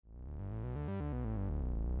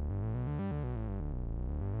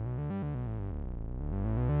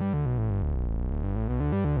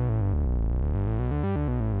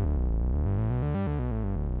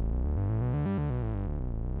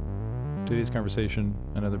Today's conversation,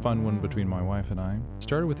 another fun one between my wife and I,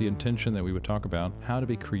 started with the intention that we would talk about how to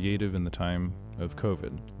be creative in the time of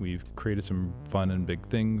COVID. We've created some fun and big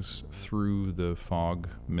things through the fog,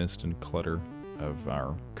 mist, and clutter of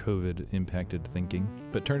our COVID-impacted thinking,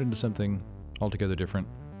 but turned into something altogether different,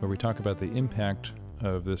 where we talk about the impact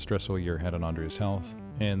of this stressful year had on Andrea's health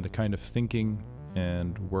and the kind of thinking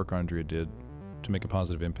and work Andrea did to make a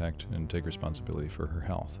positive impact and take responsibility for her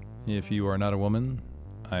health. If you are not a woman,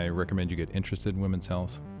 I recommend you get interested in women's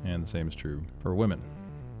health, and the same is true for women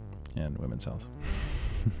and women's health.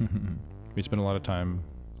 We spend a lot of time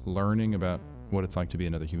learning about what it's like to be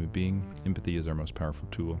another human being. Empathy is our most powerful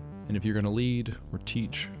tool. And if you're going to lead or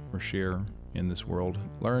teach or share in this world,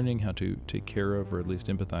 learning how to take care of or at least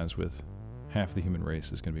empathize with half the human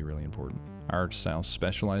race is going to be really important. Our style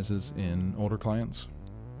specializes in older clients.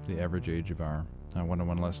 The average age of our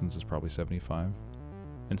one-on-one lessons is probably 75.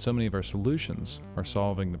 And so many of our solutions are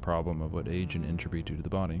solving the problem of what age and entropy do to the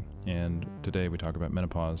body. And today we talk about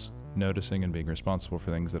menopause, noticing and being responsible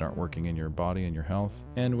for things that aren't working in your body and your health.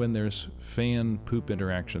 And when there's fan poop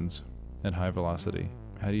interactions at high velocity,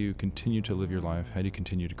 how do you continue to live your life? How do you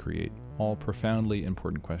continue to create? All profoundly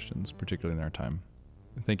important questions, particularly in our time.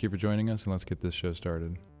 Thank you for joining us, and let's get this show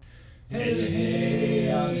started. Hey,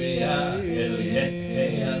 Andrea,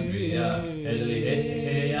 hey, Andrea,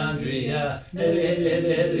 hey, Andrea,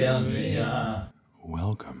 hey, Andrea.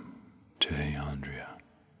 Welcome to Hey Andrea.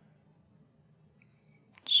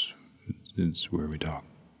 It's where we talk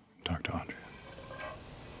to Andrea. Do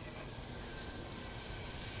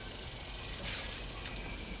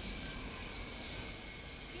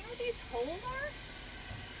you know what these holes are?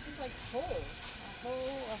 These like holes. A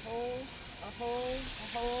hole. What are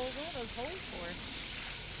those holes for?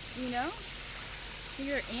 You know? Think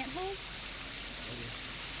they're ant holes?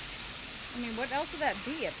 I mean, what else would that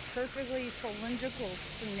be? A perfectly cylindrical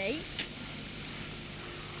snake?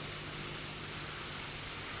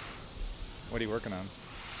 What are you working on?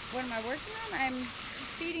 What am I working on? I'm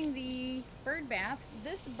feeding the bird baths.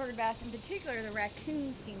 This bird bath in particular, the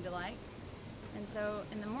raccoons seem to like. And so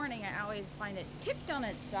in the morning, I always find it tipped on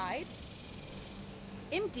its side,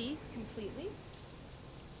 empty completely,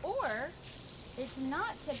 or it's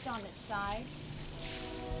not tipped on its side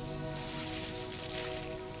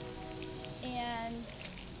and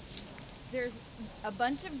there's a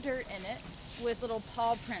bunch of dirt in it with little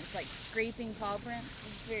paw prints, like scraping paw prints.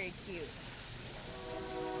 It's very cute.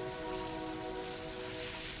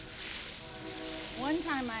 One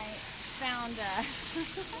time I found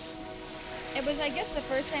it was, I guess, the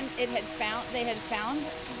first time they had found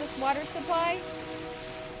this water supply.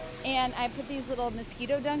 And I put these little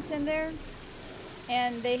mosquito dunks in there,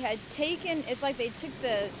 and they had taken, it's like they took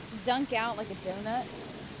the dunk out like a donut,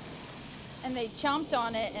 and they chomped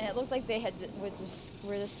on it, and it looked like they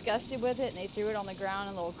were disgusted with it, and they threw it on the ground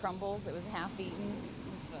in little crumbles. It was half eaten.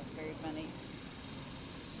 This was very funny.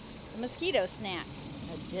 It's a mosquito snack.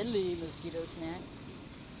 A deadly mosquito snack.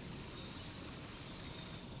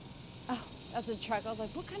 Oh, that's a truck. I was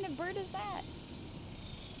like, what kind of bird is that?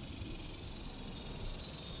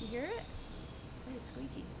 You hear it? It's very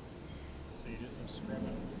squeaky. So you did some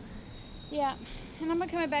screaming. Yeah, and I'm gonna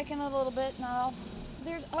come back in a little bit, and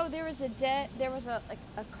there was a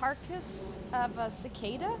carcass of a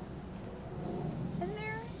cicada in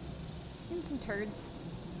there, and some turds,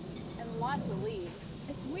 and lots of leaves.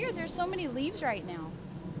 It's weird. There's so many leaves right now.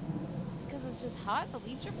 It's because it's just hot. The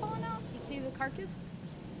leaves are falling out. You see the carcass?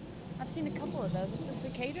 I've seen a couple of those. It's a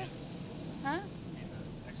cicada, huh? You mean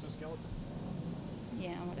the exoskeleton?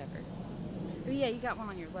 Yeah, whatever. Oh yeah, you got one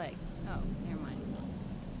on your leg. Oh, never mind. It's not.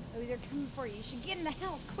 Oh, they're coming for you. You should get in the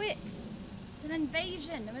house quick. It's an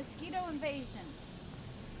invasion, a mosquito invasion.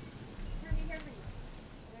 Hurry.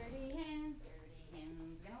 Dirty hands,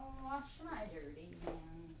 gonna wash my dirty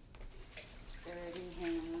hands. Dirty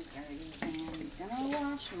hands, gonna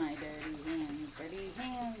wash my dirty hands.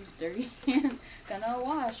 Dirty hands, gonna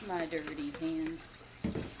wash my dirty hands.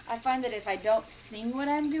 I find that if I don't sing what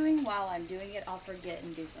I'm doing while I'm doing it, I'll forget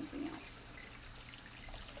and do something else.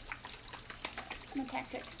 It's my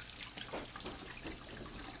tactic.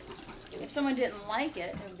 If someone didn't like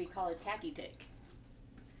it, it would be called a tacky tick.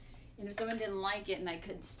 And if someone didn't like it and I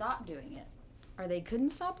couldn't stop doing it, or they couldn't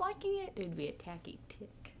stop liking it, it would be a tacky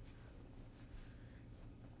tick.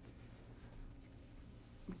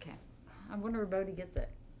 Okay. I wonder where Bodie gets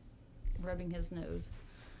it. Rubbing his nose.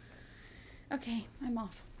 Okay, I'm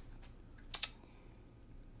off.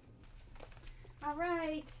 All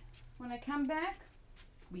right. When I come back,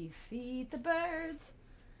 we feed the birds.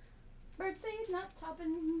 Birdseed, not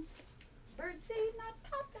toppins. Birdseed, not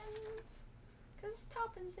toppins. 'Cause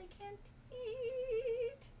toppins they can't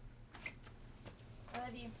eat.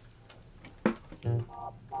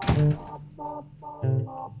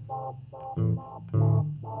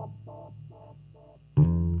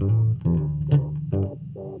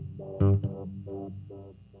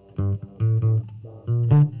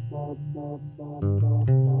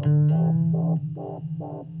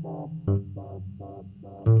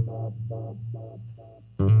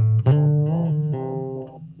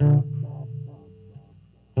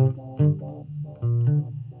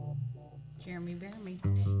 Jeremy Bearmy.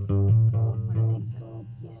 One of the things that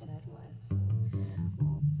you said was,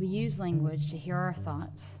 we use language to hear our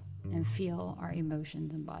thoughts and feel our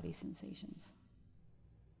emotions and body sensations.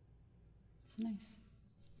 It's nice.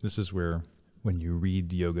 This is where, when you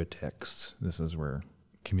read yoga texts, this is where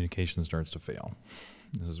communication starts to fail.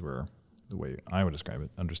 This is where, the way I would describe it,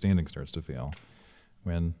 understanding starts to fail.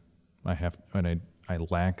 When I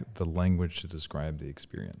lack the language to describe the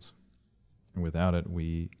experience. And without it,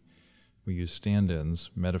 we use stand-ins,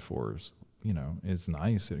 metaphors. You know, it's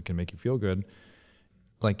nice. It can make you feel good.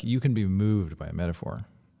 Like, you can be moved by a metaphor.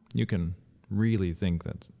 You can really think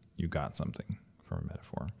that you got something from a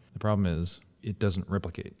metaphor. The problem is, it doesn't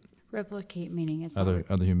replicate. Replicate meaning it's Other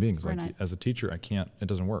human beings. We're Like, not- as a teacher, it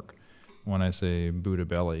doesn't work. When I say Buddha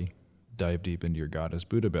belly, dive deep into your goddess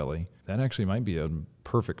Buddha belly, that actually might be a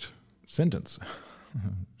perfect sentence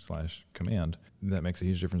 / command. That makes a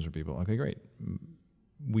huge difference for people. Okay, great.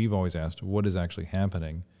 We've always asked, what is actually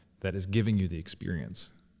happening that is giving you the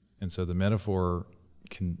experience? And so the metaphor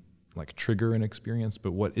can like trigger an experience,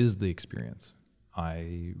 but what is the experience?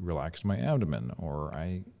 I relaxed my abdomen, or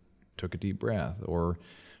I took a deep breath, or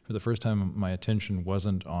for the first time, my attention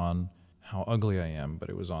wasn't on how ugly I am, but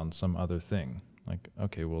it was on some other thing. Like,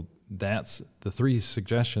 okay, well, that's the 3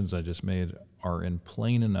 suggestions I just made are in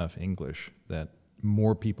plain enough English that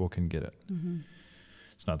more people can get it. Mm-hmm.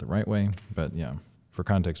 It's not the right way, but yeah. For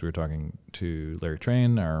context, we were talking to Larry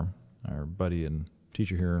Train, our buddy and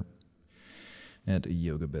teacher here at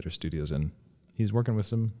Yoga Better Studios, and he's working with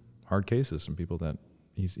some hard cases, some people that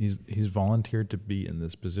he's volunteered to be in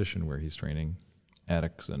this position where he's training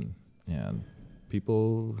addicts and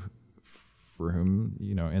people for whom,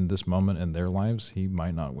 you know, in this moment in their lives, he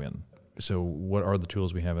might not win. So what are the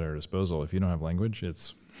tools we have at our disposal? If you don't have language,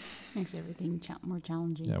 it's... Makes everything more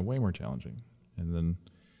challenging. Yeah, way more challenging. And then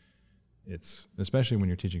it's, especially when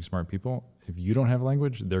you're teaching smart people, if you don't have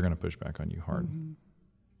language, they're going to push back on you hard. Mm-hmm.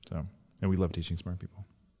 So, and we love teaching smart people.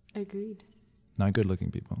 Agreed. Not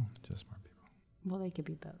good-looking people, just smart people. Well, they could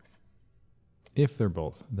be both. If they're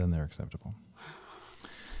both, then they're acceptable.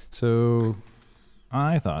 So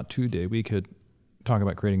I thought today we could talk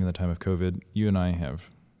about creating in the time of COVID. You and I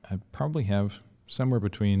probably have somewhere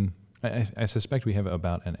between, I suspect we have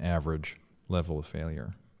about an average level of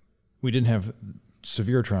failure. We didn't have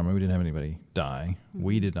severe trauma. We didn't have anybody die. Mm-hmm.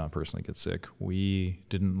 We did not personally get sick. We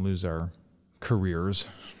didn't lose our careers,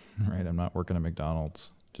 right? I'm not working at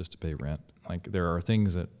McDonald's just to pay rent. Like, there are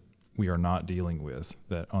things that we are not dealing with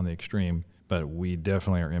that on the extreme, but we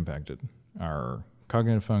definitely are impacted. Our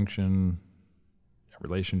cognitive function,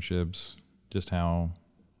 relationships, just how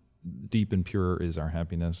deep and pure is our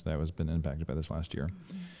happiness, that has been impacted by this last year.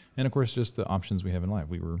 Mm-hmm. And of course, just the options we have in life.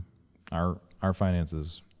 Our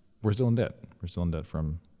finances, we're still in debt. We're still in debt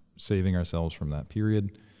from saving ourselves from that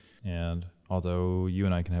period. And although you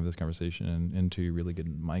and I can have this conversation and into really good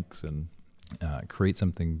mics and create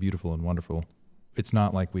something beautiful and wonderful, it's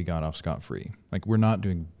not like we got off scot-free. Like, we're not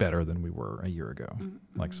doing better than we were a year ago.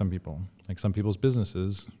 Mm-hmm. Like some people's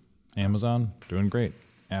businesses, Amazon, doing great.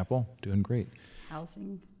 Apple, doing great.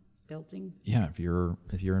 Housing, building. Yeah, if you're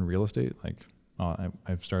in real estate, like,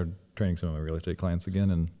 I've started training some of my real estate clients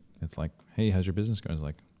again, and it's like, hey, how's your business going?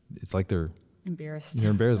 It's like they're embarrassed.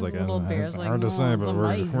 They're embarrassed. Like, a little embarrassed. It's hard to say, but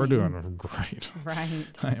we're doing great. Right.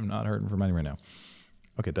 I am not hurting for money right now.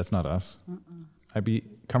 Okay, that's not us. I'd be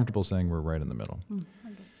comfortable saying we're right in the middle.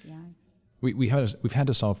 I guess, yeah. We've had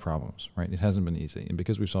to solve problems, right? It hasn't been easy, and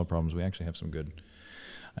because we've solved problems, we actually have some good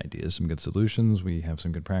ideas, some good solutions. We have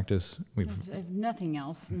some good practice. If nothing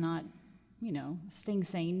else, not, staying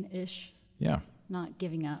sane-ish. Yeah. Not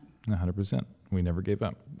giving up. 100%. We never gave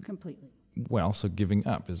up. Completely. Well, so giving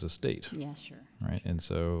up is a state. Yeah, sure. Right, and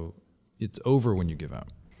so it's over when you give up.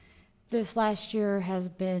 This last year has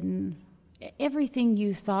been, everything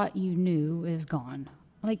you thought you knew is gone.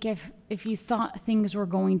 Like, if you thought things were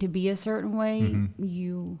going to be a certain way,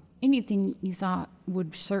 mm-hmm. Anything you thought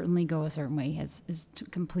would certainly go a certain way is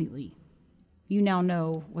completely. You now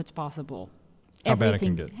know what's possible. How bad it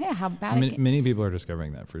can get. Yeah, how bad it can. Many people are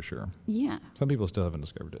discovering that for sure. Yeah. Some people still haven't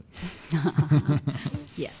discovered it.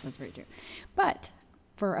 Yes, that's very true. But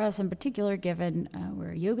for us in particular, given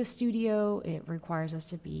we're a yoga studio, it requires us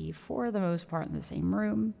to be, for the most part, in the same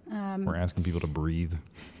room. We're asking people to breathe.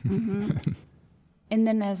 And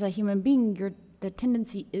then as a human being, the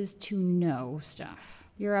tendency is to know stuff.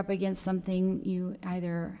 You're up against something, you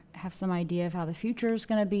either have some idea of how the future is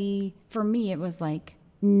going to be. For me, it was like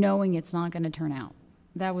knowing it's not going to turn out.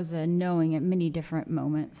 That was a knowing at many different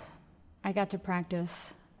moments. I got to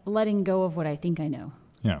practice letting go of what I think I know.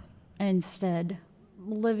 Yeah. Instead,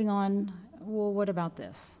 living on, well, what about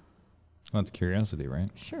this? Well, that's curiosity, right?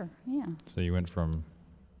 Sure, yeah. So you went from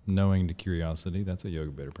knowing to curiosity. That's a yoga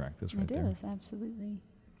beta practice right there. It is, absolutely.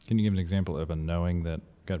 Can you give an example of a knowing that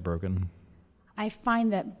got broken? I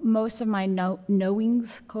find that most of my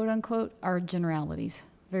knowings, quote unquote, are generalities,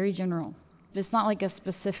 very general. It's not like a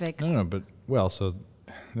specific. No, but so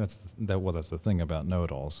that's the thing about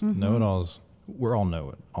know-it-alls. Know-it-alls, we're all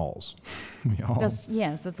know-it-alls. We all, That's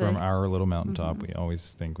from our little mountaintop, we always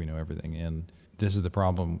think we know everything. And this is the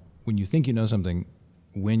problem. When you think you know something,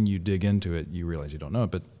 when you dig into it, you realize you don't know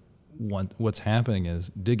it. But what's happening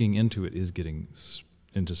is digging into it is getting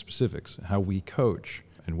into specifics. How we coach,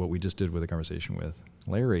 and what we just did with the conversation with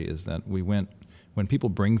Larry, is that when people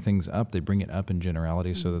bring things up, they bring it up in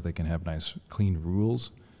generality so that they can have nice, clean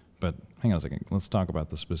rules. But hang on a second, let's talk about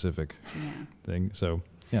the specific thing. So,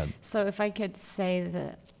 yeah. So if I could say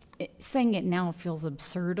that, saying it now feels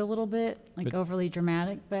absurd a little bit, like overly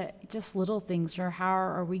dramatic, but just little things. Or how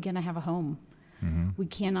are we going to have a home? We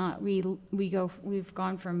cannot. We've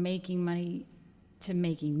gone from making money to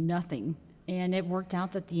making nothing. And it worked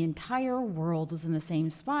out that the entire world was in the same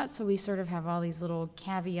spot. So we sort of have all these little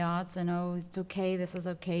caveats and, oh, it's okay, this is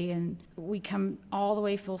okay. And we come all the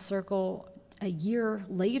way full circle. A year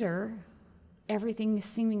later, everything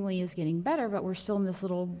seemingly is getting better, but we're still in this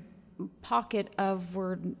little pocket of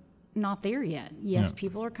we're not there yet. Yes,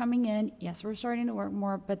 people are coming in. Yes, we're starting to work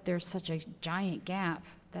more, but there's such a giant gap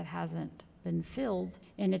that hasn't been filled.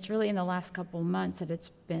 And it's really in the last couple months that it's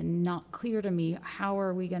been not clear to me, how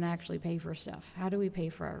are we going to actually pay for stuff? How do we pay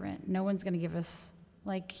for our rent? No one's going to give us,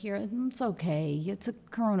 like, here, it's okay, it's a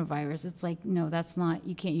coronavirus. It's like, no, that's not,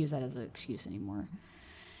 you can't use that as an excuse anymore.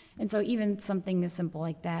 And so even something as simple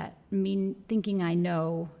like that, thinking I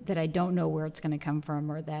know that I don't know where it's going to come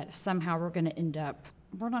from, or that somehow we're going to end up,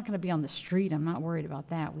 we're not going to be on the street. I'm not worried about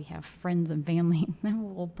that. We have friends and family that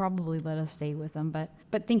will probably let us stay with them.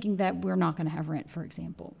 But thinking that we're not going to have rent, for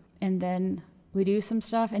example. And then we do some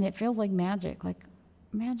stuff and it feels like magic. Like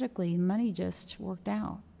magically, money just worked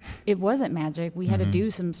out. It wasn't magic. We had to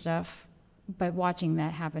do some stuff, but watching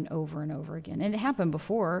that happen over and over again. And it happened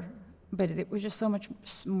before, but it was just so much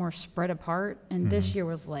more spread apart. And this year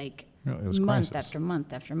was like, it was month crisis. after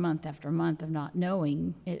month after month after month of not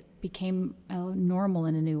knowing. It became normal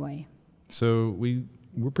in a new way. So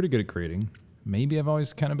we're pretty good at creating. Maybe I've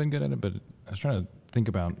always kind of been good at it, but I was trying to think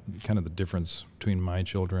about kind of the difference between my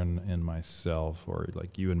children and myself, or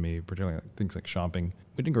like you and me, particularly like things like shopping.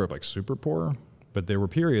 We didn't grow up like super poor, but there were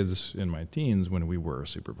periods in my teens when we were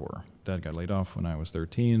super poor. Dad got laid off when I was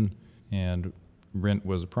 13, and rent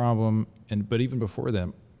was a problem. But even before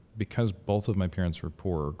that, because both of my parents were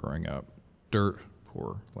poor growing up, dirt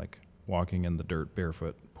poor, like walking in the dirt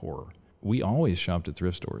barefoot poor, we always shopped at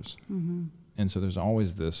thrift stores. And so there's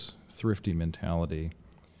always this thrifty mentality.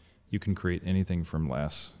 You can create anything from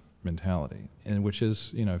less mentality, and which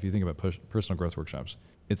is, if you think about personal growth workshops,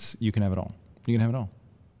 you can have it all. You can have it all.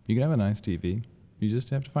 You can have a nice TV. You just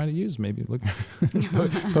have to find it used. Maybe look,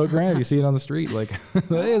 poke around. You see it on the street, like,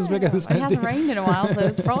 hey, it's big. This It hasn't rained in a while, so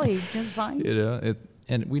it's probably just fine.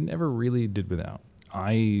 And we never really did without.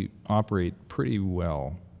 I operate pretty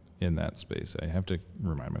well in that space. I have to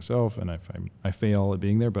remind myself, and if I fail at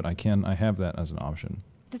being there, but I have that as an option.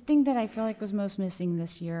 The thing that I feel like was most missing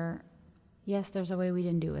this year, yes, there's a way we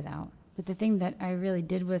didn't do without, but the thing that I really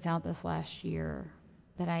did without this last year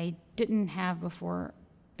that I didn't have before,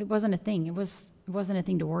 it wasn't a thing. It wasn't a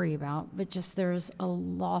thing to worry about, but just there's a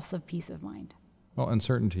loss of peace of mind. Well,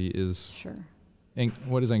 uncertainty is... Sure.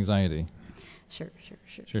 What is anxiety? Sure. pH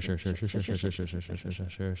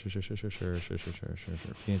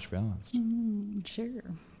balanced. Sure.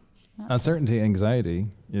 Uncertainty, anxiety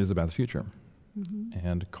is about the future.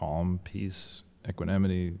 And calm, peace,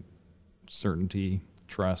 equanimity, certainty,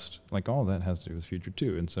 trust, like all of that has to do with the future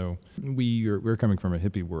too. And so we're coming from a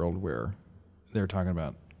hippie world where they're talking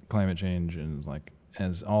about climate change, and like,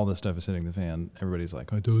 as all this stuff is hitting the fan, everybody's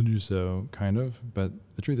like, I told you so, kind of. But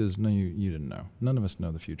the truth is, no, you didn't know. None of us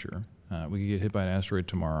know the future. We could get hit by an asteroid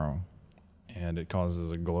tomorrow, and it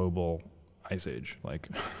causes a global ice age, like,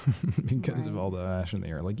 because of all the ash in the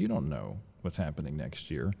air. Like, you don't know what's happening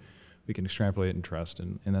next year. we can extrapolate and trust.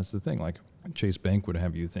 And that's the thing. Like Chase Bank would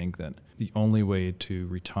have you think that the only way to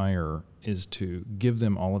retire is to give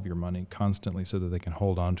them all of your money constantly so that they can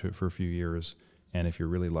hold on to it for a few years. And if you're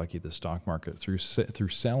really lucky, the stock market, through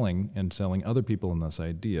selling and selling other people in this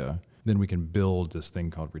idea, then we can build this thing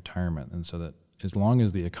called retirement. And so that as long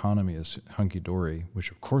as the economy is hunky-dory,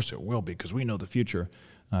 which of course it will be because we know the future,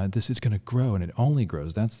 this is going to grow, and it only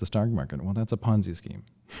grows. That's the stock market. Well, that's a Ponzi scheme.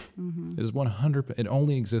 It's 100%. It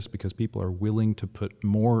only exists because people are willing to put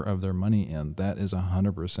more of their money in. That is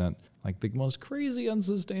 100% like the most crazy,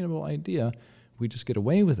 unsustainable idea. We just get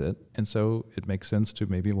away with it, and so it makes sense to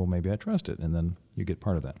maybe I trust it, and then you get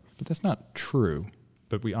part of that. But that's not true,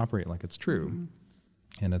 but we operate like it's true.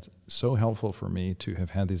 And it's so helpful for me to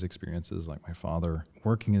have had these experiences, like my father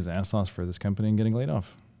working his ass off for this company and getting laid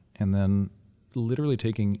off, and then literally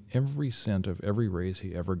taking every cent of every raise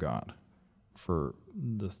he ever got for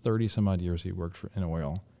the 30 some odd years he worked in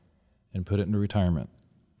oil and put it into retirement.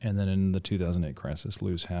 And then in the 2008 crisis,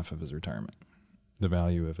 lose half of his retirement, the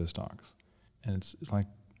value of his stocks. And it's like,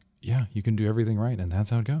 yeah, you can do everything right. And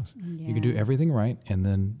that's how it goes. Yeah. You can do everything right. And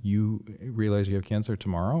then you realize you have cancer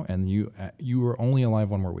tomorrow, and you are only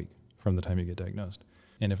alive one more week from the time you get diagnosed.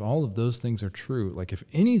 And if all of those things are true, like if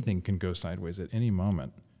anything can go sideways at any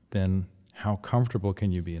moment, then how comfortable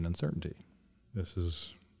can you be in uncertainty? This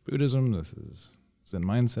is Buddhism, this is Zen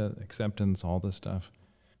mindset, acceptance, all this stuff.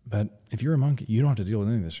 But if you're a monk, you don't have to deal with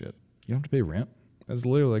any of this shit. You don't have to pay rent. That's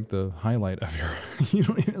literally like the highlight of your,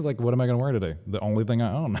 it's like, what am I going to wear today? The only thing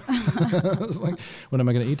I own. It's like, what am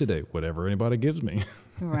I going to eat today? Whatever anybody gives me.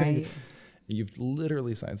 Right. You've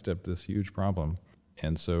literally sidestepped this huge problem.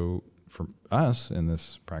 And so for us in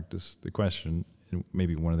this practice, the question, and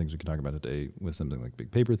maybe one of the things we can talk about today with something like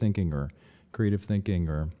big paper thinking or creative thinking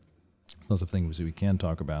or lots of things we can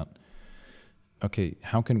talk about. Okay,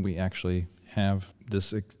 how can we actually have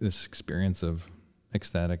this experience of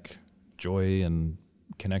ecstatic joy and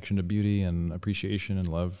connection to beauty and appreciation and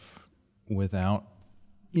love without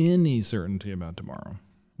any certainty about tomorrow?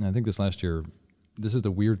 And I think this is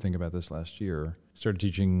the weird thing about this last year. Started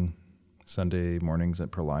teaching Sunday mornings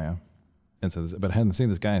at Pralaya. And so, but I hadn't seen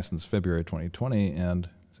this guy since February 2020, and I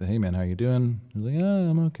said, hey man, how you doing? He was like, yeah,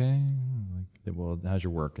 I'm okay. I'm like, well, how's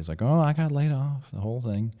your work? He's like, oh, I got laid off, the whole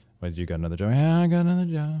thing. Why, did you got another job? Yeah, I got another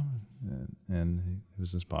job. And it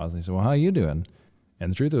was this pause, and he said, well, how you doing?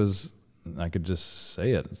 And the truth was, I could just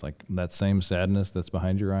say it. It's like that same sadness that's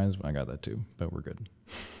behind your eyes. I got that too, but we're good.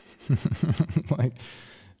 Like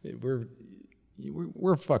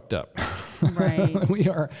we're fucked up. Right.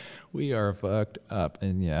 we are fucked up,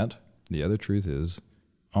 and yet the other truth is,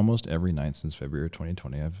 almost every night since February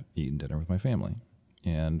 2020, I've eaten dinner with my family.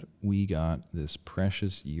 And we got this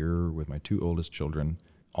precious year with my two oldest children,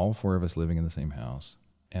 all four of us living in the same house.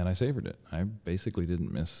 And I savored it. I basically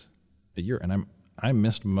didn't miss a year. And I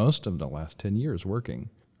missed most of the last 10 years working.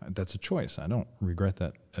 That's a choice. I don't regret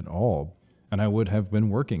that at all. And I would have been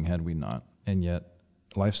working had we not. And yet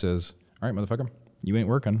life says, all right, motherfucker, you ain't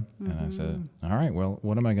working. Mm-hmm. And I said, all right, well,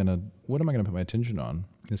 what am I gonna put my attention on?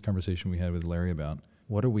 This conversation we had with Larry about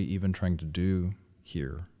what are we even trying to do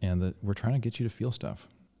here? And that we're trying to get you to feel stuff.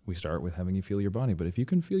 We start with having you feel your body, but if you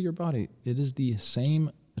can feel your body, it is the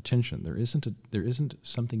same attention. There isn't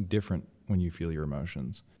something different when you feel your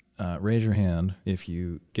emotions. Raise your hand if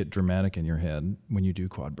you get dramatic in your head when you do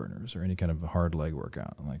quad burners or any kind of hard leg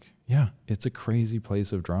workout. I'm like, yeah, it's a crazy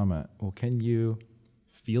place of drama. Well, can you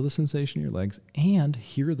feel the sensation in your legs and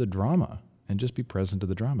hear the drama and just be present to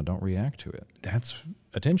the drama? Don't react to it. That's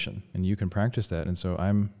attention, and you can practice that. And so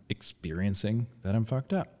I'm experiencing that I'm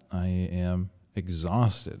fucked up. I am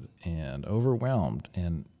exhausted and overwhelmed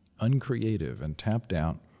and uncreative and tapped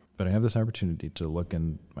out, but I have this opportunity to look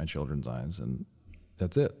in my children's eyes, and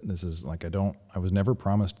that's it. This is like, I was never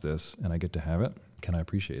promised this, and I get to have it. Can I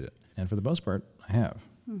appreciate it? And for the most part, I have.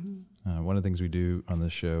 Mm-hmm. One of the things we do on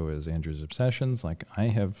this show is Andrew's Obsessions. Like, I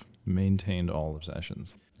have maintained all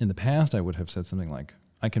obsessions. In the past, I would have said something like,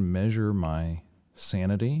 I can measure my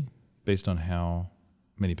sanity based on how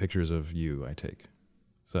many pictures of you I take.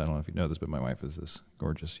 So I don't know if you know this, but my wife is this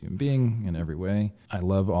gorgeous human being in every way. I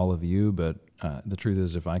love all of you, but the truth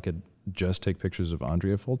is, if I could just take pictures of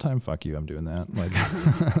Andrea full-time, fuck you, I'm doing that. Like,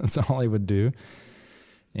 that's all I would do.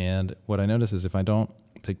 And what I notice is if I don't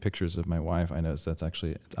take pictures of my wife, I notice that's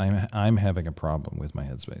actually, I'm having a problem with my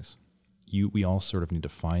headspace. We all sort of need to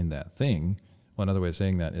find that thing. One other way of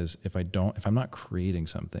saying that is if I'm not creating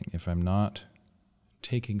something, if I'm not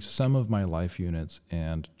taking some of my life units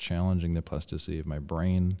and challenging the plasticity of my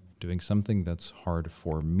brain, doing something that's hard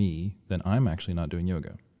for me, then I'm actually not doing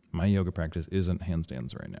yoga. My yoga practice isn't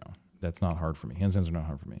handstands right now. That's not hard for me. Handstands are not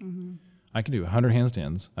hard for me. Mm-hmm. I can do 100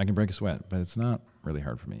 handstands. I can break a sweat, but it's not really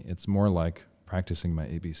hard for me. It's more like practicing my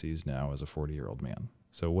ABCs now as a 40-year-old man.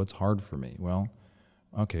 So what's hard for me? Well,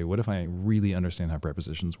 okay, what if I really understand how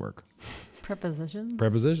prepositions work? Prepositions?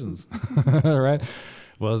 Prepositions, right?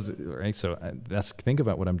 Well, right. So think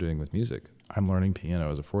about what I'm doing with music. I'm learning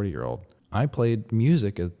piano as a 40-year-old. I played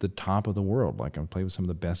music at the top of the world. Like I played with some of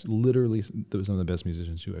the best, literally some of the best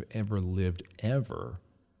musicians who have ever lived, ever.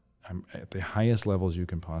 I'm at the highest levels you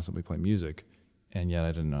can possibly play music, and yet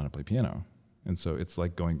I didn't know how to play piano. And so it's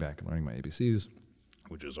like going back and learning my ABCs,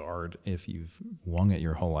 which is hard if you've wung it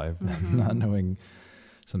your whole life, not knowing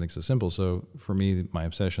something so simple. So for me, my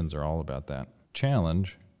obsessions are all about that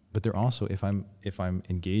challenge. But they're also, if I'm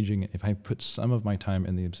engaging, if I put some of my time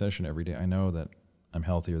in the obsession every day, I know that I'm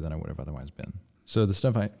healthier than I would have otherwise been. So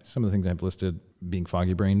some of the things I've listed, being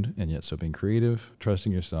foggy brained and yet still being creative,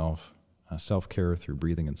 trusting yourself, self-care through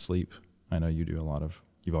breathing and sleep. I know you do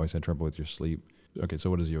you've always had trouble with your sleep. Okay, so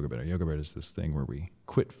what is Yoga Better? Yoga Better is this thing where we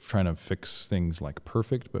quit trying to fix things like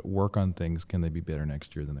perfect, but work on things. Can they be better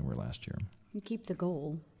next year than they were last year? You keep the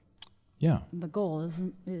goal. Yeah. The goal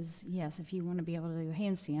is yes, if you want to be able to do a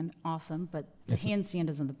handstand, awesome, but the handstand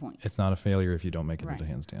isn't the point. It's not a failure if you don't make it into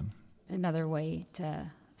Right. handstand. Another way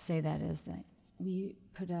to say that is that we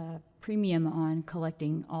put a premium on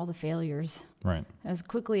collecting all the failures Right. as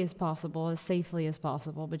quickly as possible, as safely as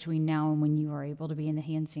possible between now and when you are able to be in a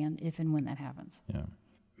handstand, if and when that happens. Yeah.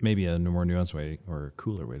 Maybe a more nuanced way or a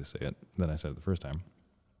cooler way to say it than I said it the first time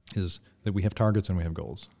is that we have targets and we have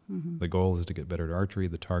goals. Mm-hmm. The goal is to get better at archery.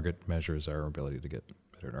 The target measures our ability to get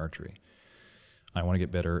better at archery. I want to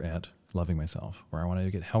get better at loving myself, or I want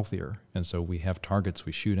to get healthier. And so we have targets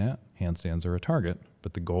we shoot at. Handstands are a target,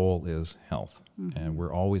 but the goal is health. Mm-hmm. And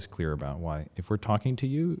we're always clear about why. If we're talking to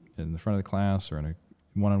you in the front of the class or in a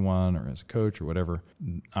one-on-one or as a coach or whatever,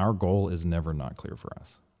 our goal is never not clear for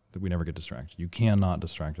us. That we never get distracted. You cannot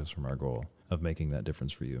distract us from our goal of making that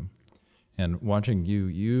difference for you. And watching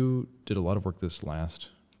you did a lot of work this last,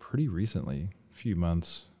 pretty recently, few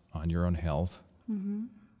months on your own health. Mm-hmm.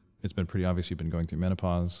 It's been pretty obvious you've been going through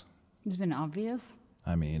menopause. It's been obvious.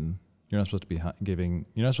 I mean, you're not supposed to be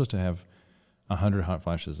you're not supposed to have 100 hot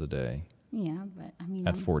flashes a day. Yeah, but I mean.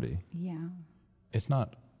 At 40. Yeah. It's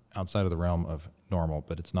not outside of the realm of normal,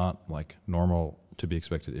 but it's not like normal to be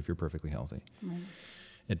expected if you're perfectly healthy. Right.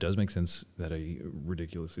 It does make sense that a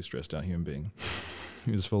ridiculously stressed out human being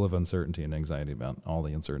who's full of uncertainty and anxiety about all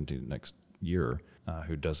the uncertainty next year,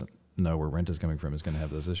 who doesn't know where rent is coming from, is going to have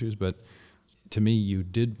those issues. But to me, you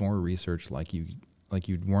did more research like you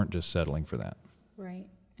weren't just settling for that. Right.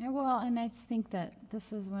 Well, and I think that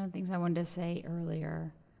this is one of the things I wanted to say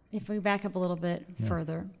earlier. If we back up a little bit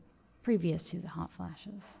further, previous to the hot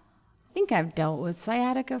flashes, I think I've dealt with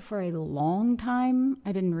sciatica for a long time.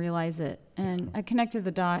 I didn't realize it. And I connected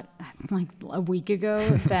the dot like a week ago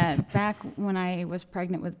that back when I was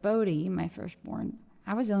pregnant with Bodhi, my firstborn,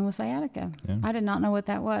 I was dealing with sciatica. Yeah. I did not know what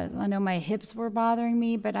that was. I know my hips were bothering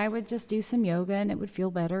me, but I would just do some yoga and it would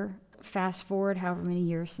feel better. Fast forward however many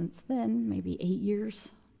years since then, maybe 8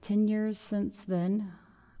 years, 10 years since then,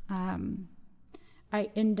 I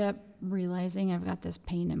end up realizing I've got this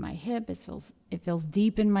pain in my hip. It feels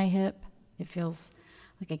deep in my hip. It feels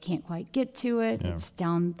like I can't quite get to it. Yeah. It's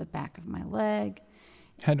down the back of my leg.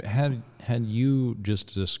 Had you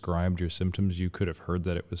just described your symptoms, you could have heard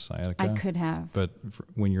that it was sciatica? I could have. But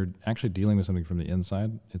when you're actually dealing with something from the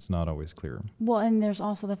inside, it's not always clear. Well, and there's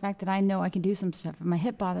also the fact that I know I can do some stuff. If my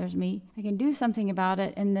hip bothers me, I can do something about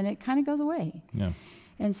it, and then it kind of goes away. Yeah.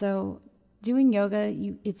 And so doing yoga,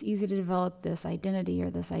 it's easy to develop this identity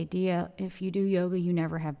or this idea. If you do yoga, you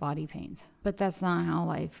never have body pains. But that's not how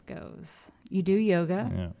life goes. You do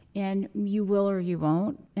yoga, and you will or you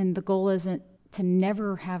won't. And the goal isn't to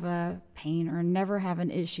never have a pain or never have an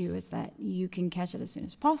issue. It's that you can catch it as soon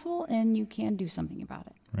as possible, and you can do something about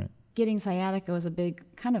it. Right. Getting sciatica was a big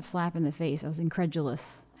kind of slap in the face. I was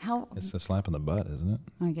incredulous. It's a slap in the butt, isn't it?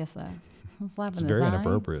 I guess so. Slap It's in the very thigh.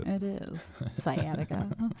 inappropriate. It is. Sciatica.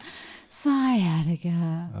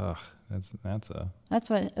 Sciatica. Ugh, That's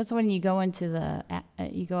when you go into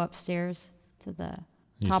you go upstairs to the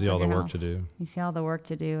you top see of all the your work house. to do. You see all the work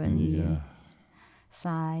to do, and you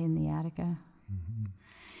sigh in the attica.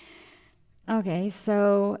 Mm-hmm. Okay,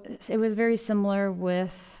 so it was very similar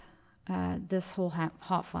with this whole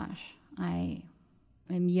hot flash. I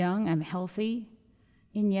am young, I'm healthy,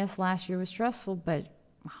 and yes, last year was stressful, but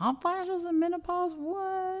hot flashes and menopause,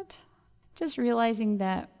 what? Just realizing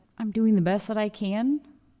that I'm doing the best that I can,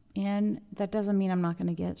 and that doesn't mean I'm not going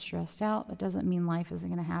to get stressed out. That doesn't mean life isn't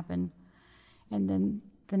going to happen. And then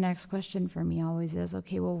the next question for me always is,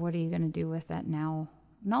 okay, well, what are you going to do with that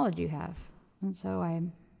knowledge you have? And so I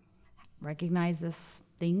recognize this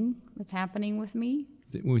thing that's happening with me.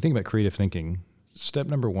 When we think about creative thinking, step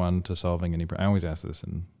number one to solving any problem, I always ask this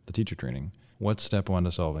in the teacher training, what's step one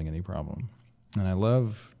to solving any problem? And I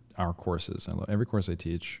love our courses. I love every course I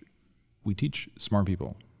teach. We teach smart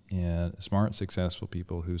people and smart, successful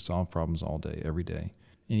people who solve problems all day, every day.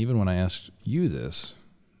 And even when I asked you this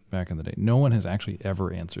back in the day, no one has actually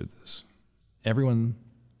ever answered this. Everyone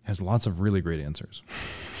has lots of really great answers.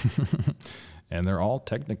 And they're all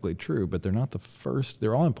technically true, but they're not the first.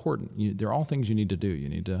 They're all important. They're all things you need to do. You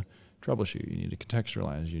need to troubleshoot. You need to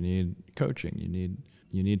contextualize. You need coaching.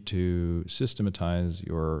 You need to systematize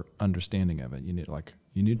your understanding of it. You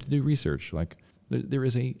need to do research. Like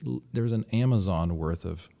there's an Amazon worth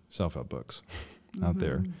of self-help books out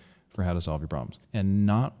there for how to solve your problems. And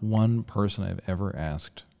not one person I've ever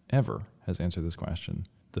asked ever has answered this question.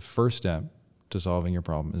 The first step to solving your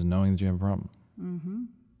problem is knowing that you have a problem. Mm-hmm.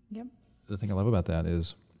 Yep. The thing I love about that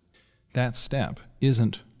is that step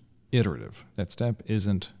isn't iterative. That step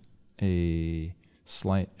isn't a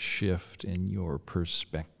slight shift in your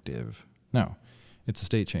perspective. No, it's a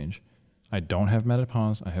state change. I don't have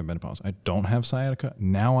menopause. I have menopause. I don't have sciatica.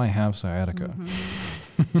 Now I have sciatica.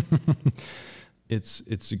 Mm-hmm.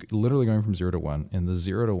 It's literally going from 0 to 1. And the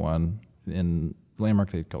 0 to 1, in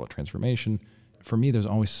Landmark, they call it transformation. For me, there's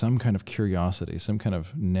always some kind of curiosity, some kind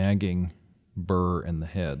of nagging burr in the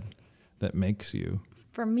head that makes you.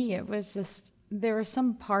 For me, it was just, there was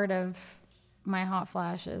some part of my hot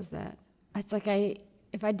flashes that it's like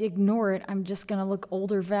if I ignore it, I'm just going to look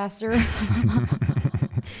older faster.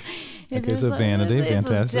 Okay, so vanity,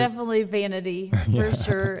 fantastic. It's definitely vanity for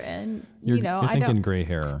sure. And, you're thinking gray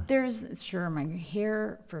hair. Sure, my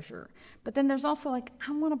hair for sure. But then there's also like,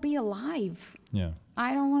 I want to be alive. Yeah.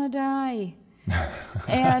 I don't want to die.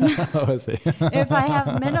 And if I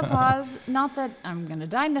have menopause, not that I'm going to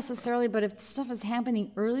die necessarily, but if stuff is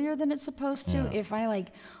happening earlier than it's supposed to, if I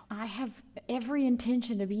have every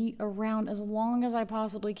intention to be around as long as I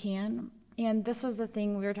possibly can. And this is the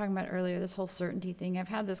thing we were talking about earlier, this whole certainty thing. I've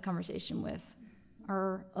had this conversation with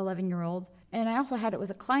our 11-year-old. And I also had it with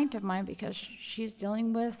a client of mine because she's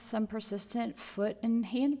dealing with some persistent foot and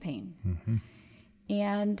hand pain. Mm-hmm.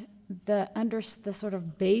 And the sort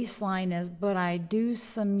of baseline is, but I do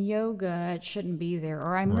some yoga, it shouldn't be there.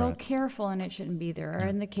 Or I'm real careful and it shouldn't be there. Or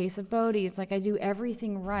in the case of Bodhi, it's like I do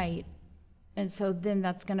everything right. And so then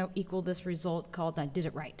that's going to equal this result called I did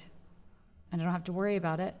it right. And I don't have to worry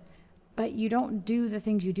about it. But you don't do the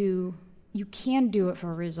things you do. You can do it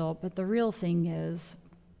for a result, but the real thing is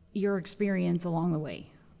your experience along the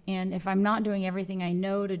way. And if I'm not doing everything I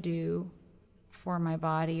know to do for my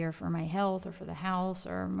body or for my health or for the house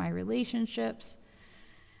or my relationships,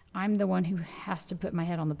 I'm the one who has to put my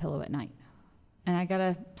head on the pillow at night. And I got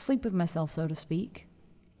to sleep with myself, so to speak.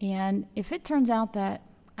 And if it turns out that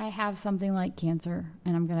I have something like cancer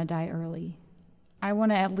and I'm going to die early, I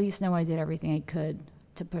want to at least know I did everything I could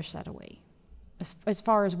to push that away, as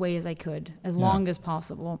far away as I could, as long as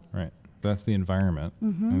possible. Right. That's the environment.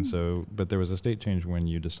 Mm-hmm. And so, but there was a state change when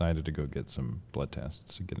you decided to go get some blood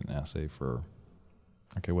tests to get an assay for,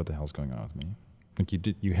 okay, what the hell's going on with me? Like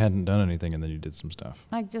you hadn't done anything and then you did some stuff.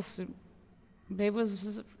 It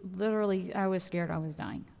was literally, I was scared I was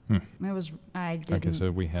dying. I didn't. Okay,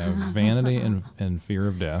 so we have vanity and fear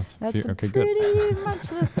of death. That's pretty much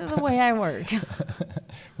the way I work.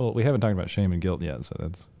 Well, we haven't talked about shame and guilt yet, so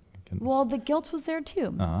that's... Well, the guilt was there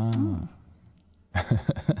too.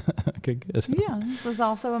 Okay, good. Yeah, it was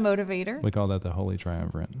also a motivator. We call that the Holy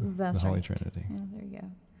Triumvirate. That's the Holy right. Trinity. Yeah, there you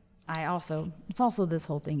go. It's also this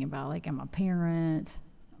whole thing about, like, I'm a parent.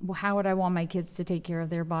 Well, how would I want my kids to take care of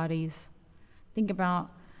their bodies? Think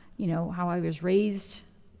about, how I was raised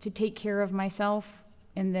to take care of myself,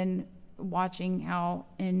 and watching how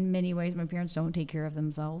in many ways my parents don't take care of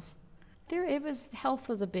themselves. Health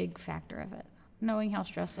was a big factor of it. Knowing how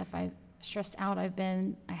stressed out I've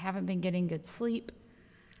been, I haven't been getting good sleep.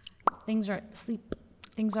 Things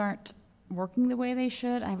aren't working the way they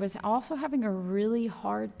should. I was also having a really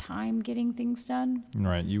hard time getting things done.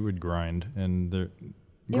 Right, you would grind, and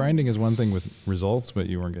grinding is one thing with results, but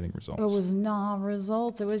you weren't getting results. It was not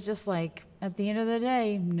results. It was just like, at the end of the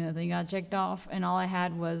day, nothing got checked off, and all I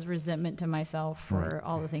had was resentment to myself for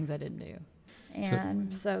all the things I didn't do.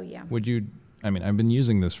 And so yeah. Would you, I've been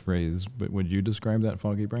using this phrase, but would you describe that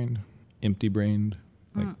foggy-brained? Empty-brained?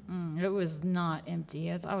 It was not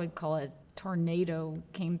empty. I would call it tornado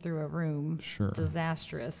came through a room. Sure.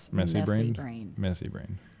 Disastrous. Messy brain. Messy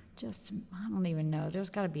brain. Just, I don't even know. There's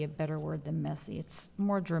got to be a better word than messy. It's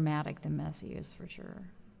more dramatic than messy is for sure.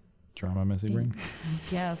 Drama messy brain?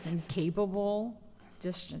 Yes, and capable.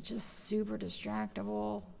 Just super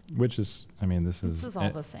distractible. Which is, I mean, this This is all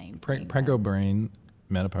the same. thing, Prego brain,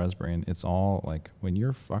 menopause brain. It's all like when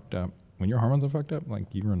you're fucked up, when your hormones are fucked up, like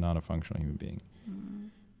you are not a functional human being.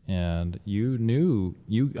 And you knew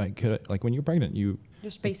I could, like when you're pregnant,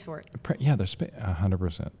 There's space for it. Yeah, there's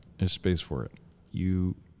 100%. There's space for it.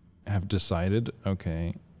 You have decided,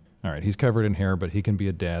 okay, all right, he's covered in hair, but he can be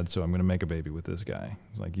a dad, so I'm going to make a baby with this guy.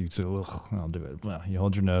 It's like you say, ugh, I'll do it. Well, you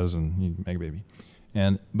hold your nose and you make a baby,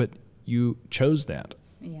 but you chose that.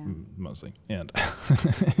 Yeah. Mostly, and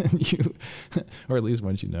you, or at least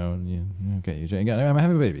once you know, I'm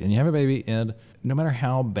having a baby, and you have a baby, and no matter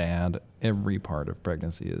how bad every part of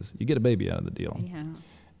pregnancy is, you get a baby out of the deal. Yeah.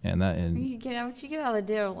 And You get out of the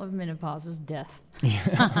deal of menopause is death.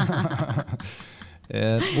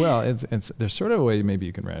 and well, it's there's sort of a way maybe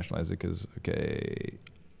you can rationalize it because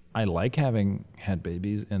I like having had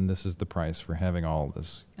babies, and this is the price for having all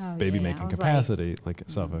this baby-making capacity, like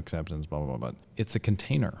self-acceptance, blah, blah, blah. But it's a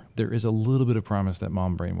container. There is a little bit of promise that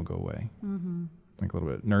mom brain will go away. Mm-hmm. Like a little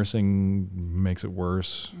bit. Nursing makes it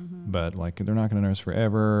worse, but like they're not going to nurse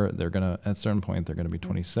forever. They're going to, at a certain point, they're going to be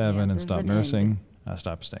 27 and stop nursing,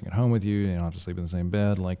 stop staying at home with you. You don't have to sleep in the same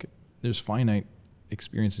bed. Like there's finite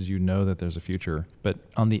experiences. You know that there's a future. But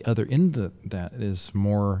on the other end of that is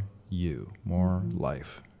more more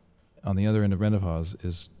life. On the other end of menopause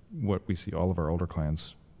is what we see all of our older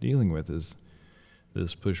clients dealing with is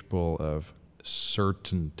this push-pull of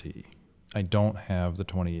certainty. I don't have the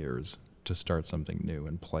 20 years to start something new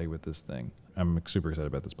and play with this thing. I'm super excited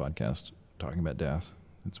about this podcast, talking about death.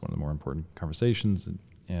 It's one of the more important conversations,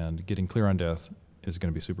 and getting clear on death is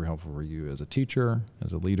going to be super helpful for you as a teacher,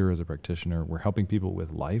 as a leader, as a practitioner. We're helping people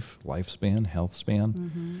with lifespan, health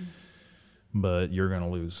span. But you're going to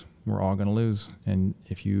lose. We're all going to lose. And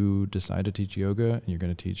if you decide to teach yoga and you're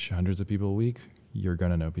going to teach hundreds of people a week, you're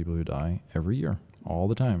going to know people who die every year, all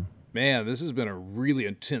the time. Man, this has been a really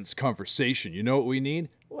intense conversation. You know what we need?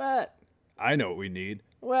 What? I know what we need.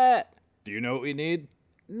 What? Do you know what we need?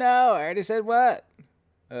 No, I already said what.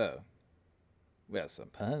 Oh. Well, some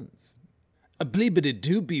puns. A bleebity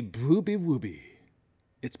doobie booby wooby.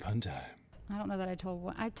 It's pun time. I don't know that I told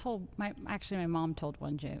one. My mom told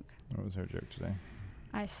one joke. What was her joke today?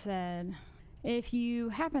 I said, if you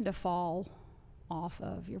happen to fall off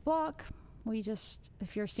of your block,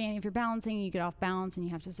 if you're balancing, you get off balance and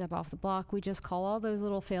you have to step off the block, we just call all those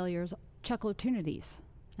little failures chuckle-tunities.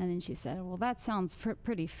 And then she said, well, that sounds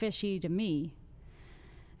pretty fishy to me.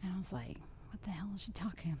 And I was like, what the hell is she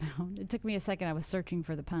talking about? It took me a second. I was searching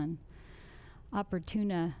for the pun.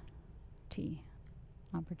 Opportunity.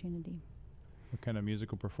 What kind of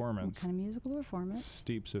musical performance?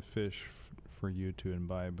 Steeps a fish for you to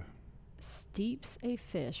imbibe. Steeps a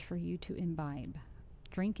fish for you to imbibe.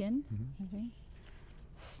 Drink in? Mm-hmm.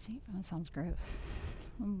 That sounds gross.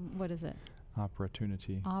 What is it?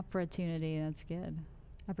 Opportunity. That's good.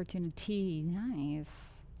 Opportunity,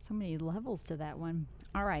 nice. So many levels to that one.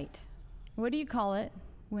 All right. What do you call it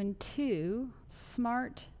when two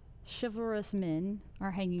smart, chivalrous men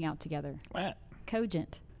are hanging out together? What?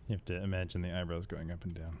 Cogent. You have to imagine the eyebrows going up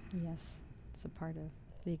and down. Yes, it's a part of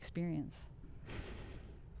the experience.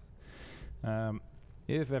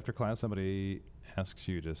 If after class somebody asks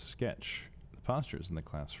you to sketch the postures in the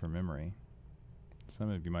class from memory, some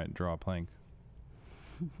of you might draw a plank.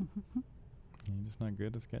 You're just not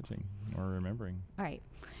good at sketching or remembering. All right.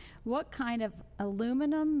 What kind of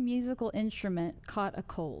aluminum musical instrument caught a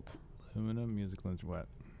cold? Aluminum musical instrument, what?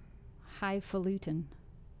 Highfalutin.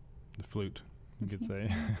 The flute, you could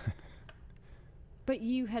say. But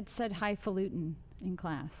you had said highfalutin in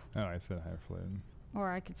class. Oh, I said highfalutin.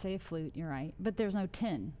 Or I could say a flute, you're right. But there's no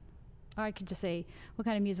tin. Or I could just say, what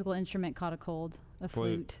kind of musical instrument caught a cold? A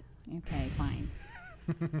flute. Okay, fine.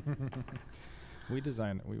 We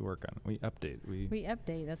design it, we work on it, we update. We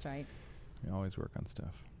update, that's right. We always work on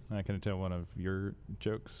stuff. I can tell one of your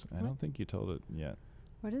jokes. I don't think you told it yet.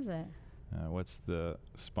 What is it? What's the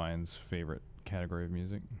Spine's favorite category of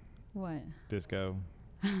music? What? Disco.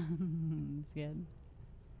 That's good.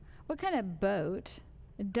 What kind of boat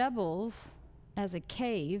doubles as a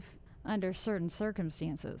cave under certain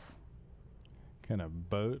circumstances? Kind of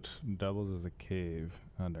boat doubles as a cave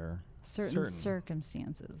under certain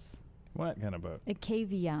circumstances. What kind of boat? A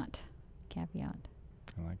caveat. Caveat.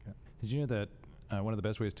 I like it. Did you know that one of the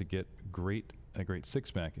best ways to get a great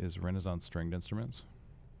six-pack is Renaissance stringed instruments?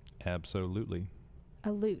 Absolutely.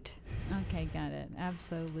 A lute. Okay, got it.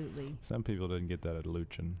 Absolutely. Some people didn't get that at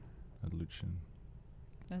Luchin.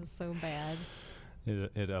 That's so bad.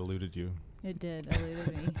 It eluded you. It did.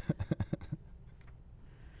 Eluded me.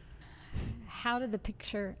 How did the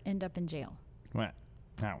picture end up in jail? What?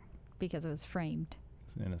 How? Because it was framed.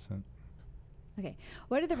 It's innocent. Okay.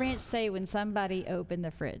 What did the ranch say when somebody opened the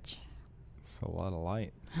fridge? It's a lot of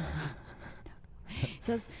light. It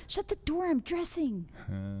says, "Shut the door, I'm dressing."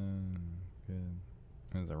 Good.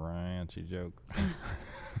 It was a ranchy joke.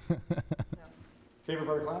 Favorite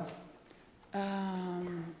part of class?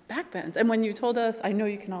 Backbends. And when you told us, I know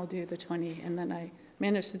you can all do the 20, and then I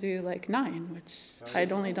managed to do like 9, which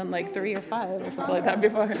I'd only done like 3 or 5 or something like that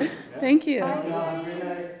before. Thank you.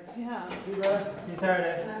 Yeah. See you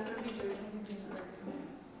Saturday.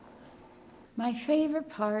 My favorite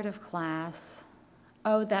part of class,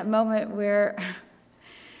 that moment where,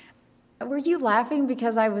 were you laughing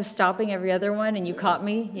because I was stopping every other one and you caught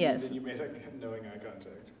me? Yes. And you made a knowing eye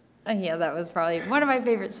contact. Yeah, that was probably one of my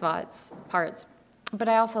favorite parts. But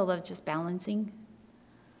I also love just balancing.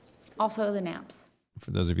 Also the naps.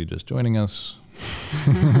 For those of you just joining us,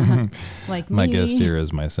 Like my me. guest here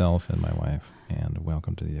is myself and my wife, and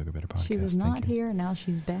welcome to the Yoga Better podcast. She was Thank not you. here, now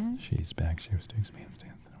she's back. She's back. She was doing some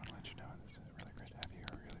handstands. I want to let you know this is really great to have you here.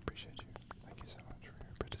 I really appreciate you. Thank you so much for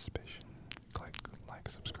your participation. Click, like,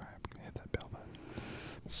 subscribe, hit that bell button.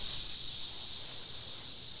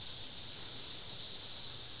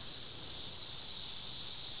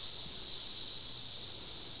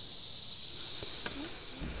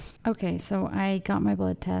 Okay, so I got my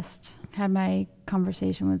blood test, had my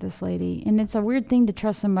conversation with this lady, and it's a weird thing to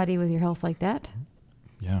trust somebody with your health like that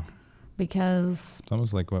Yeah. because, It's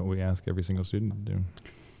almost like what we ask every single student to do.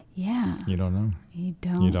 yeah, You don't know. you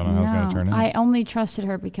don't know how it's gonna turn out. I only trusted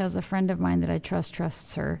her because a friend of mine that I trust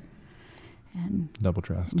trusts her, and Double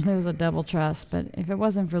trust. there was a double trust. But if it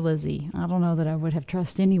wasn't for Lizzie, I don't know that I would have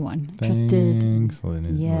trusted anyone. Thanks,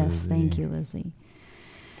 Lizzie. Yes, thank you, Lizzie.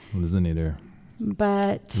 Lizinator.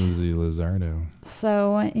 But Lizzie Lizardo.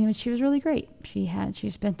 so she was really great. She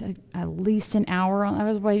spent at least an hour I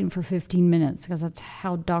was waiting for 15 minutes because that's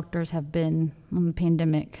how doctors have been on the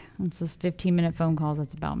pandemic. It's just 15-minute phone calls.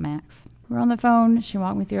 That's about max. We're on the phone. She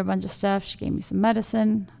walked me through a bunch of stuff. She gave me some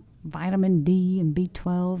medicine, vitamin D and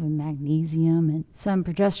B12 and magnesium and some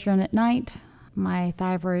progesterone at night. My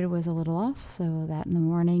thyroid was a little off, so that in the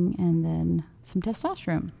morning, and then some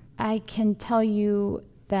testosterone. I can tell you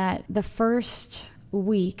that the first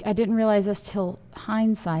week, I didn't realize this till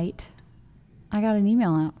hindsight, I got an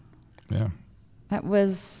email out. Yeah. That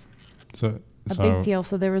was So a big deal.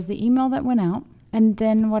 So there was the email that went out. And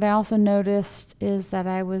then what I also noticed is that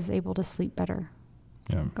I was able to sleep better,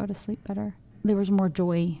 Yeah. go to sleep better. There was more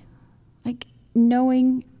joy. Like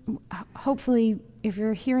knowing, hopefully, if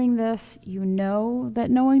you're hearing this, you know that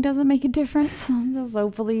knowing doesn't make a difference. Just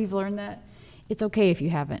hopefully you've learned that it's okay if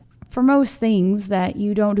you haven't. For most things that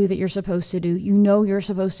you don't do that you're supposed to do, you know you're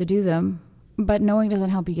supposed to do them, but knowing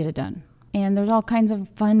doesn't help you get it done. And there's all kinds of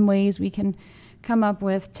fun ways we can come up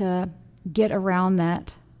with to get around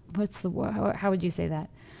that. How would you say that?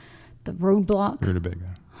 The roadblock?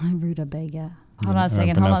 Rutabaga. Rutabaga. Hold on Am I a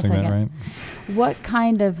second. pronouncing that right? What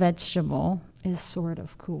kind of vegetable is sort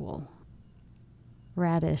of cool?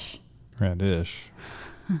 Radish. Radish.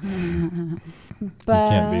 But You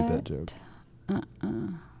can't beat that joke.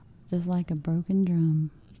 Just like a broken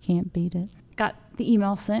drum. You can't beat it. Got the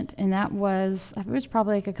email sent, and it was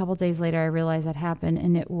probably like a couple days later I realized that happened,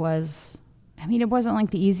 and it wasn't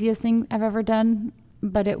like the easiest thing I've ever done,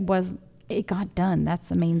 but it got done. That's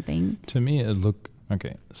the main thing. To me,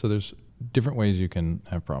 okay, so there's different ways you can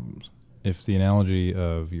have problems. If the analogy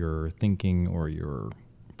of your thinking or your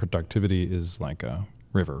productivity is like a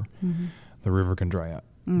river, the river can dry up.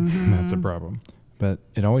 That's a problem. But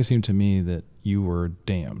it always seemed to me that you were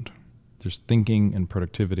damned. There's thinking and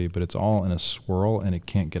productivity, but it's all in a swirl and it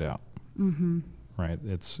can't get out. Right?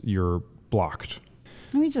 You're blocked.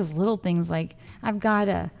 I mean, just little things like I've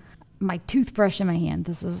got my toothbrush in my hand.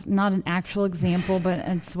 This is not an actual example, but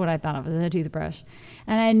it's what I thought of as a toothbrush.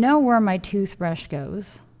 And I know where my toothbrush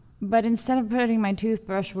goes, but instead of putting my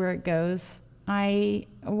toothbrush where it goes, I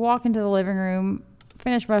walk into the living room,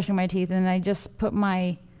 finish brushing my teeth, and I just put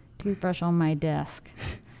my toothbrush on my desk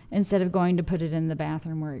instead of going to put it in the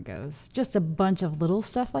bathroom where it goes. Just a bunch of little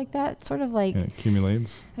stuff like that, sort of like... It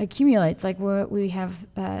accumulates. Like we have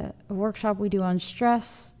a workshop we do on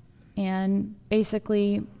stress, and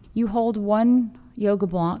basically you hold one yoga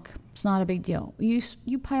block. It's not a big deal.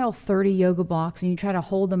 You pile 30 yoga blocks and you try to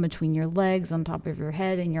hold them between your legs, on top of your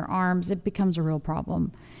head and your arms. It becomes a real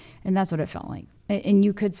problem. And that's what it felt like. And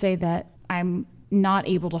you could say that I'm not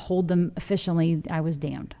able to hold them efficiently. I was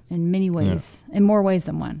damned in many ways, in more ways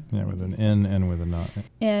than one. Yeah, with an N and with a not.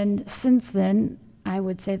 And since then, I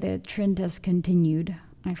would say the trend has continued.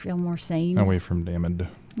 I feel more sane. Away from damned.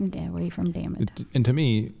 Away from damned. And to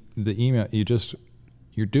me, the email,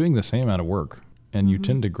 you're doing the same amount of work and you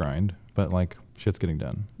tend to grind, but like shit's getting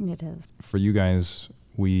done. It is. For you guys,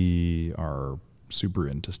 we are super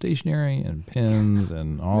into stationery and pins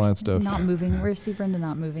and all that stuff. Not moving. We're super into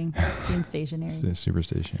not moving, being stationary. Super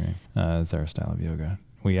stationary. It's our style of yoga.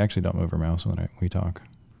 We actually don't move our mouths when we talk.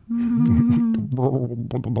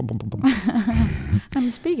 I'm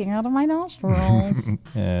speaking out of my nostrils.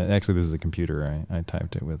 Actually, this is a computer. I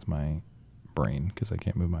typed it with my brain because I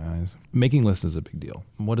can't move my eyes. Making lists is a big deal.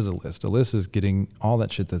 What is a list? A list is getting all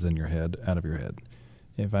that shit that's in your head out of your head.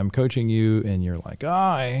 If I'm coaching you and you're like,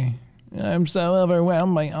 I'm so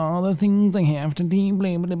overwhelmed by all the things I have to do,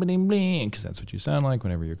 blah, blah, blah, blah, because that's what you sound like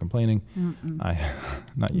whenever you're complaining.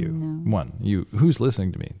 Not you. No. One, you. Who's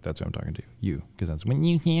listening to me? That's who I'm talking to. You, because that's when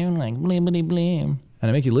you sound like blah, blah, blah. And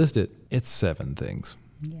I make you list it. It's 7 things.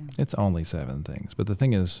 Yeah. It's only 7 things. But the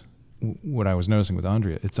thing is, what I was noticing with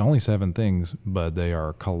Andrea, it's only 7 things, but they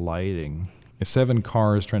are colliding. If 7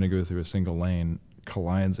 cars trying to go through a single lane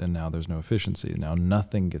collides, and now there's no efficiency. Now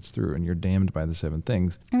nothing gets through, and you're damned by the 7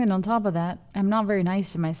 things. I mean, on top of that, I'm not very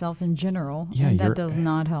nice to myself in general, and that does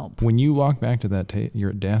not help. When you walk back to that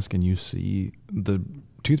your desk and you see the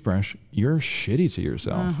toothbrush, you're shitty to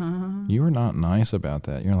yourself. You're not nice about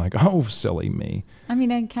that. You're like, oh, silly me. I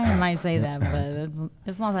mean, I kind of might say that, but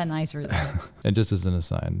it's not that nice really. And just as an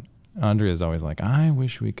aside, Andrea is always like, I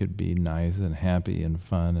wish we could be nice and happy and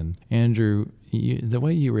fun. And Andrew, the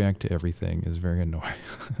way you react to everything is very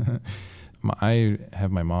annoying. I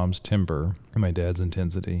have my mom's temper and my dad's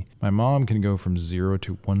intensity. My mom can go from 0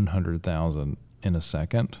 to 100,000 in a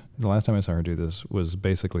second. The last time I saw her do this was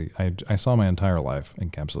basically, I saw my entire life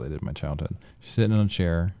encapsulated in my childhood. She's sitting in a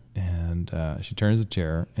chair, and she turns the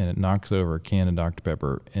chair, and it knocks over a can of Dr.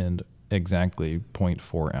 Pepper, and exactly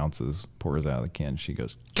 0.4 ounces pours out of the can. She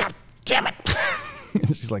goes, God damn it!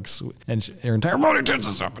 And she's like, and her entire body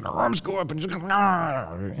tenses up, and her arms go up, and she goes,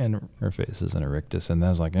 and her face is an erectus. And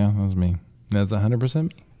that's like, yeah, that was me. That's 100% me.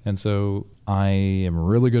 And so I am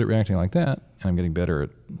really good at reacting like that, and I'm getting better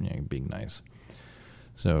at being nice.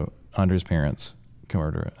 So Andrea's parents come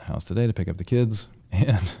over to our house today to pick up the kids,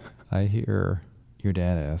 and I hear your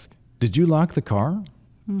dad ask, did you lock the car?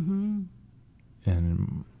 Mm-hmm.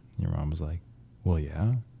 And your mom was like, well,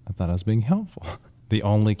 yeah, I thought I was being helpful. The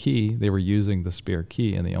only key, they were using the spare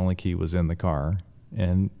key, and the only key was in the car.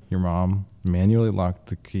 And your mom manually locked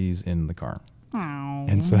the keys in the car. Oh,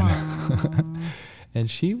 and so, and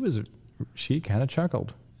she kind of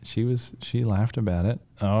chuckled. She laughed about it.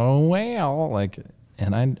 Oh, well,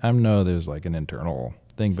 and I know there's like an internal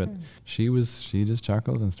thing, but she just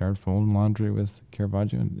chuckled and started folding laundry with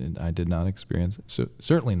Caravaggio, and I did not experience it. So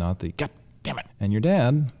certainly not the God damn it. And your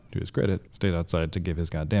dad, to his credit, stayed outside to give his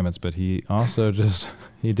goddammits, but he also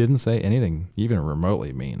he didn't say anything even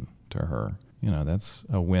remotely mean to her. That's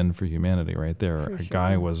a win for humanity right there. For a sure.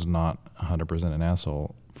 guy was not 100% an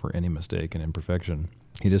asshole for any mistake and imperfection.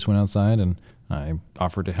 He just went outside, and I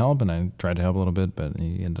offered to help, and I tried to help a little bit, but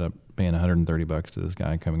he ended up paying $130 to this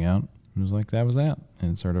guy coming out. It was like, that was that.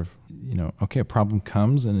 And sort of, okay, a problem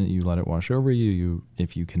comes and you let it wash over you.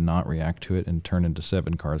 If you cannot react to it and turn into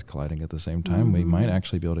 7 cars colliding at the same time, we might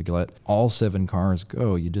actually be able to let all 7 cars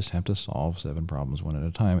go. You just have to solve 7 problems one at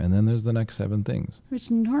a time. And then there's the next 7 things.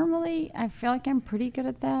 Which normally I feel like I'm pretty good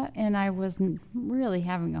at that, and I was really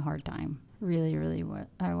having a hard time. Really, really what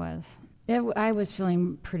I was. I was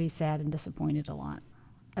feeling pretty sad and disappointed a lot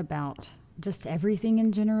about just everything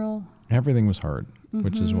in general. Everything was hard,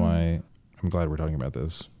 which is why I'm glad we're talking about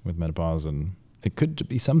this with menopause. And it could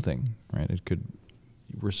be something, right?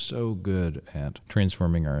 We're so good at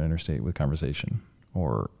transforming our inner state with conversation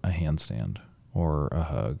or a handstand or a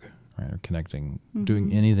hug, right? Or connecting,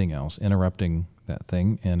 doing anything else, interrupting that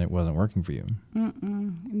thing, and it wasn't working for you.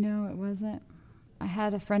 No, it wasn't. I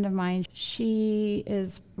had a friend of mine. She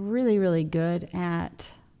is really, really good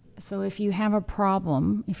at. So if you have a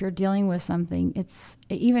problem, if you're dealing with something, it's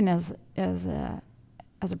even as a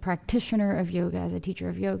practitioner of yoga, as a teacher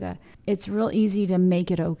of yoga, it's real easy to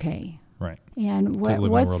make it okay. Right. And Live in a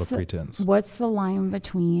world of pretense. What's the line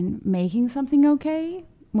between making something okay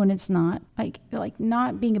when it's not, like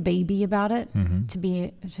not being a baby about it,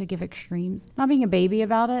 to give extremes, not being a baby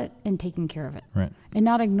about it and taking care of it, Right. and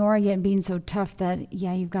not ignoring it and being so tough that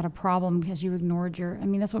you've got a problem because you ignored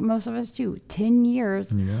that's what most of us do. 10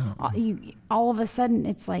 years, all of a sudden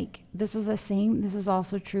it's like, this is the same. This is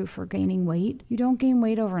also true for gaining weight. You don't gain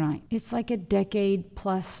weight overnight. It's like a decade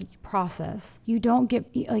plus process. You don't get,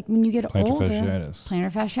 like when you get older, plantar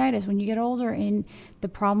fasciitis. When you get older, and the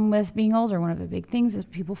problem with being older, one of the big things is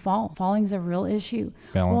people fall. Falling's a real issue.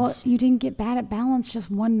 Balance. Well, you didn't get bad at balance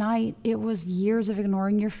just one night. It was years of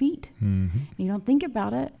ignoring your feet. Mm-hmm. You don't think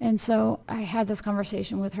about it. And so I had this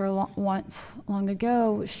conversation with her once long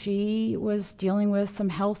ago. She was dealing with some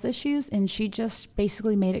health issues, and she just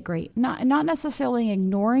basically made it great. Not necessarily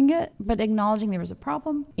ignoring it, but acknowledging there was a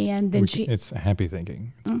problem. And then It's happy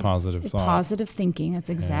thinking. It's positive thought. Positive thinking. That's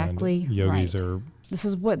exactly and yogis right. are This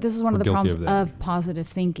is one of the guilty problems of that. of positive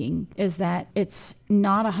thinking, is that it's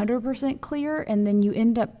not 100% clear, and then you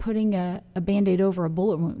end up putting a Band-Aid over a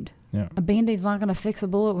bullet wound. Yeah. A Band-Aid's not going to fix a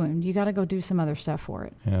bullet wound. You got to go do some other stuff for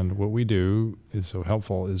it. And what we do is so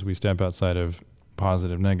helpful is we step outside of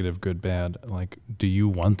positive, negative, good, bad. Like, do you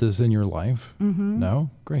want this in your life? Mm-hmm. No?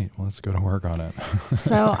 Great. Well, let's go to work on it.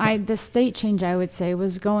 So the state change, I would say,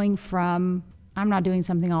 was going from, I'm not doing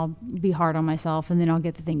something, I'll be hard on myself and then I'll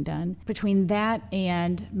get the thing done. Between that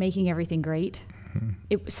and making everything great,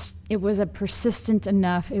 it was a persistent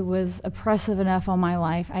enough, it was oppressive enough on my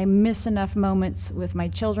life. I missed enough moments with my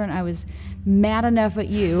children. I was mad enough at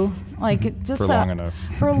you, like just For long enough.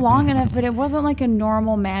 For long enough, but it wasn't like a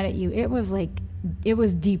normal mad at you. It was like, it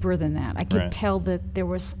was deeper than that. I could Right. tell that there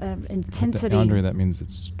was intensity. Andre, that means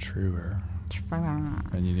it's truer.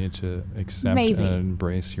 And you need to accept Maybe. and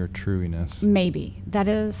embrace your truiness. Maybe that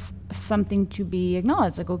is something to be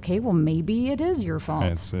acknowledged. Like, okay, well, maybe it is your fault.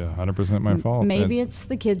 It's 100% my fault. Maybe it's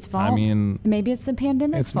the kid's fault. mean, maybe it's the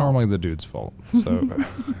pandemic's It's fault. normally the dude's fault. So,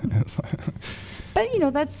 But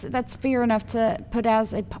that's fair enough to put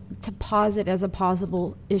to posit as a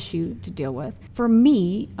possible issue to deal with. For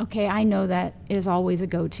me, okay, I know that is always a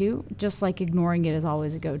go-to, just like ignoring it is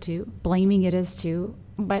always a go-to. Blaming it is too,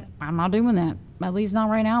 but I'm not doing that. At least not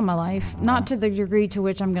right now in my life. Not to the degree to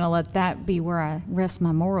which I'm going to let that be where I rest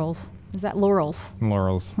my morals. Is that laurels?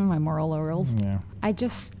 laurels. My moral laurels. Yeah.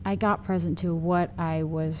 I got present to what I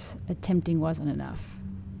was attempting wasn't enough.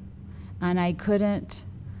 And I couldn't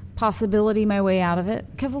possibility my way out of it.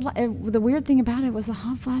 Because the weird thing about it was the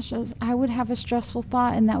hot flashes, I would have a stressful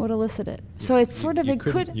thought and that would elicit it. So it's sort of, You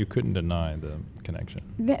couldn't deny the connection.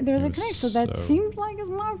 There's It a was connection. So that so- seems like it's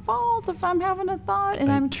my fault if I'm having a thought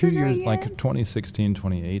and I'm 2 years, triggering like it. 2016,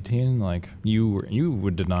 2018, like you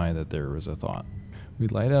would deny that there was a thought.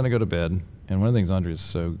 We'd lie down to go to bed, and one of the things Andre is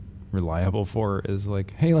so reliable for is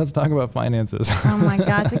like, hey, let's talk about finances. Oh my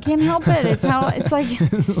gosh, I can't help it. It's like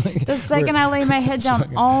the second I lay my head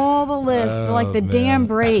down, all the list, like the dam man.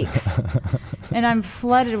 breaks, and I'm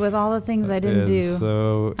flooded with all the things I didn't do.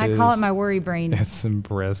 So I call it my worry brain. It's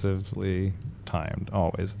impressively timed,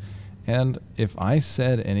 always. And if I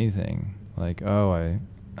said anything like, oh, I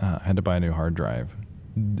had to buy a new hard drive,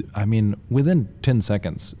 I mean, within 10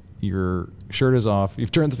 seconds, your shirt is off,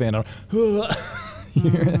 you've turned the fan on,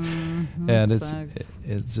 and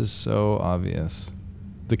it's just so obvious.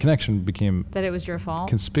 The connection became That it was your fault.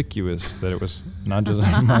 conspicuous that it was not just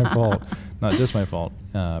my fault,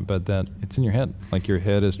 but that it's in your head. Like your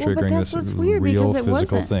head is Well, but triggering that's this what's weird real because it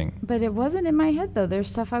physical wasn't. thing. But it wasn't in my head though. There's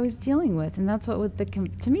stuff I was dealing with, and that's what with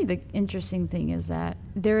to me the interesting thing is that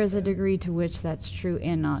there is a degree to which that's true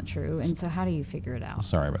and not true, and so how do you figure it out?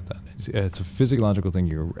 Sorry about that. It's a physiological thing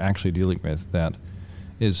you're actually dealing with that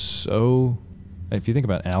is so. If you think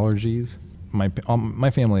about allergies, my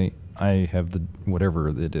family, I have the whatever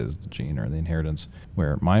it is, the gene or the inheritance,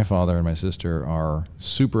 where my father and my sister are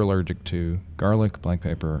super allergic to garlic, black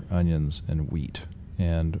pepper, onions, and wheat.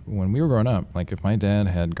 And when we were growing up, like if my dad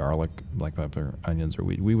had garlic, black pepper, onions, or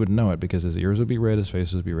wheat, we would know it because his ears would be red, his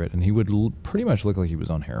face would be red, and he would pretty much look like he was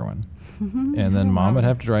on heroin. And then mom would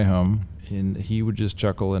have to drive home, and he would just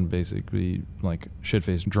chuckle and basically like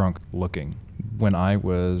shit-faced drunk looking. When I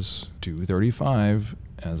was 235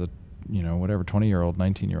 as a 20-year-old,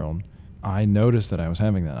 19-year-old, I noticed that I was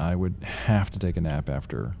having that. I would have to take a nap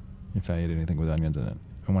after if I ate anything with onions in it.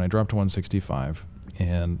 And when I dropped to 165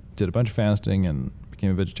 and did a bunch of fasting and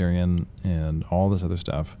became a vegetarian and all this other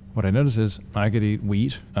stuff, what I noticed is I could eat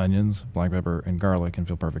wheat, onions, black pepper, and garlic and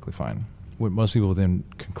feel perfectly fine. What most people then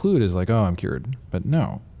conclude is like, oh, I'm cured. But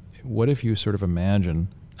no. What if you sort of imagine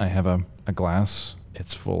I have a glass,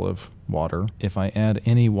 it's full of water. If I add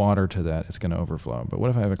any water to that, it's going to overflow. But what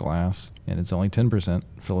if I have a glass and it's only 10%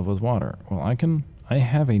 filled with water? Well, I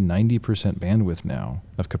have a 90% bandwidth now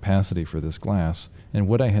of capacity for this glass. And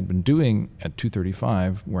what I had been doing at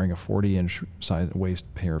 235, wearing a 40-inch size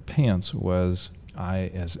waist pair of pants, was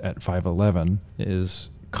at 5'11", is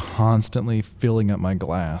constantly filling up my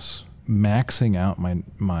glass, maxing out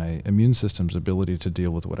my immune system's ability to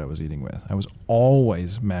deal with what I was eating with. I was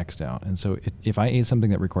always maxed out. And so if I ate something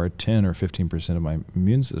that required 10 or 15% of my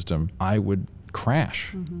immune system, I would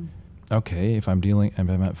crash. Mm-hmm. Okay, if I'm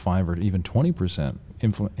at 5 or even 20%,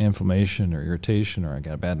 inflammation or irritation, or I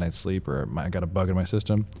got a bad night's sleep, or I got a bug in my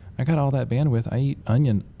system, I got all that bandwidth. I eat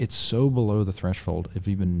onion. It's so below the threshold of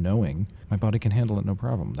even knowing my body can handle it no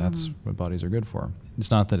problem. That's what bodies are good for.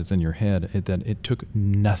 It's not that it's in your head. That it took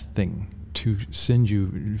nothing to send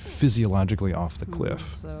you physiologically off the cliff.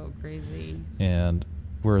 So crazy. And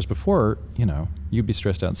whereas before, you'd be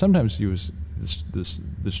stressed out. And sometimes this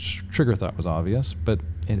trigger thought was obvious, but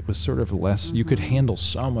it was sort of less. You could handle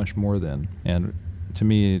so much more then. And to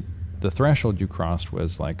me, the threshold you crossed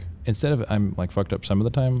was like, instead of I'm like fucked up some of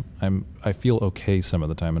the time, I feel okay some of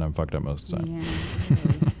the time, and I'm fucked up most of the time. Yeah, it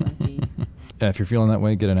is sucky. If you're feeling that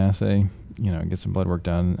way, get an assay. Get some blood work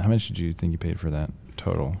done. How much did you think you paid for that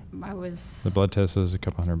total? The blood test is a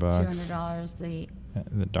couple $100. $200.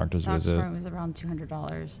 The doctor's visit was around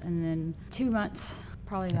 $200, and then 2 months,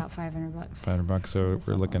 probably about $500. $500. So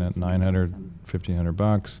we're looking at $900,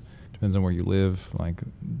 $1,500. Depends on where you live. Like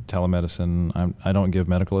telemedicine. I don't give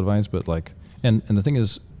medical advice, but and the thing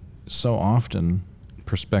is, so often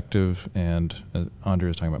perspective and Andre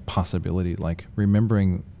was talking about possibility, like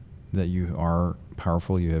remembering that you are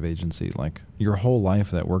powerful, you have agency, like your whole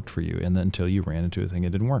life that worked for you, and then until you ran into a thing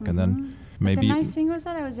it didn't work, and then maybe. But the nice thing was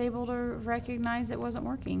that I was able to recognize it wasn't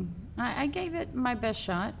working. I gave it my best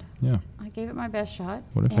shot. Yeah. I gave it my best shot.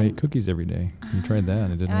 What if I ate cookies every day? You tried that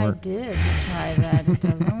and it didn't work. I did try that. It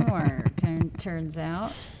doesn't work. And it turns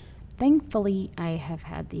out, thankfully, I have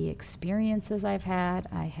had the experiences I've had.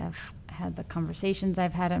 I have had the conversations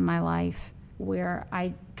I've had in my life where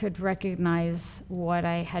I could recognize what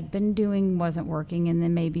I had been doing wasn't working, and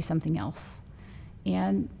then maybe something else.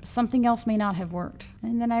 And something else may not have worked.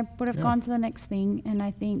 And then I would have gone to the next thing, and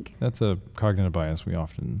I think... That's a cognitive bias.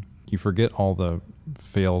 You forget all the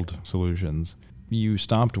failed solutions. You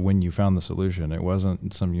stopped when you found the solution. It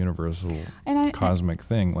wasn't some universal cosmic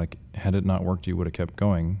thing. Like, had it not worked, you would have kept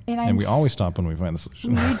going. And we always stop when we find the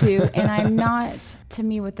solution. You do. And I'm not, to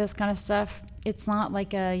me, with this kind of stuff, it's not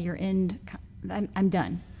like your end... I'm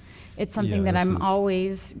done. It's something that I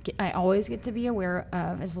always get to be aware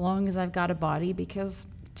of as long as I've got a body, because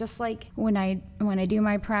just like when I do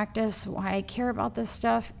my practice, why I care about this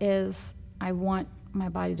stuff is I want my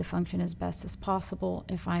body to function as best as possible.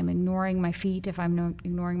 If I'm ignoring my feet, if I'm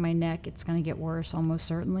ignoring my neck, it's going to get worse almost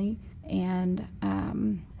certainly. And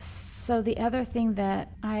so the other thing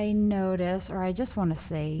that I notice, or I just want to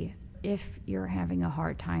say, if you're having a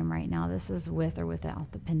hard time right now, this is with or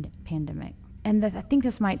without the pandemic. And I think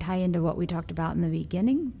this might tie into what we talked about in the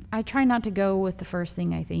beginning. I try not to go with the first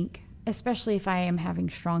thing I think, especially if I am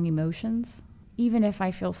having strong emotions, even if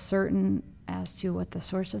I feel certain as to what the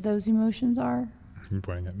source of those emotions are. You're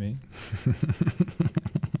pointing at me?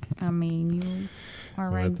 I mean, you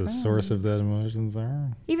are right. What the source of that emotions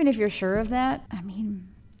are? Even if you're sure of that, I mean,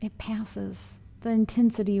 it passes. The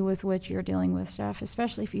intensity with which you're dealing with stuff,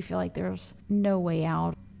 especially if you feel like there's no way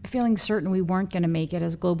out. Feeling certain we weren't going to make it,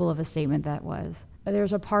 as global of a statement that was.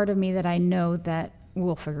 There's a part of me that I know that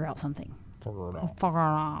we'll figure out something. Figure it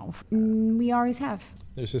out. We always have.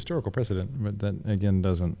 There's historical precedent, but that, again,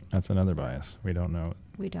 that's another bias. We don't know.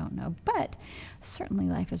 We don't know. But certainly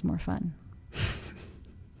life is more fun.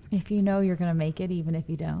 If you know you're going to make it, even if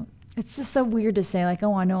you don't. It's just so weird to say, like,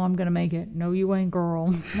 oh, I know I'm going to make it. No, you ain't,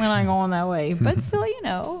 girl. When I'm going that way. But still,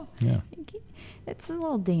 Yeah. It's a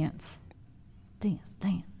little dance. Dance.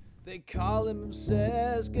 They call him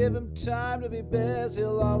obsessed, give him time to be best.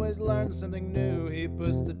 He'll always learn something new. He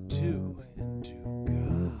puts the two into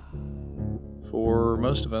God. For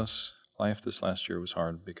most of us, life this last year was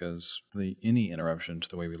hard because any interruption to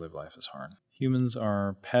the way we live life is hard. Humans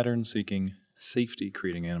are pattern-seeking,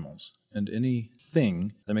 safety-creating animals, and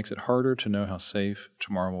anything that makes it harder to know how safe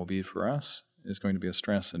tomorrow will be for us is going to be a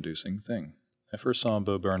stress-inducing thing. I first saw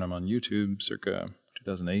Bo Burnham on YouTube circa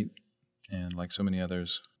 2008, and like so many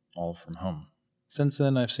others, all from home. Since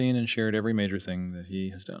then, I've seen and shared every major thing that he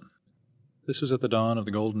has done. This was at the dawn of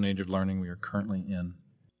the golden age of learning we are currently in.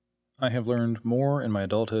 I have learned more in my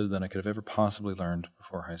adulthood than I could have ever possibly learned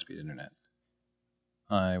before high-speed internet.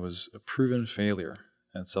 I was a proven failure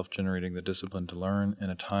at self-generating the discipline to learn in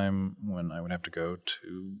a time when I would have to go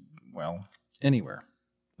to, anywhere.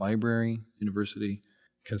 Library, university,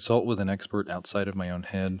 consult with an expert outside of my own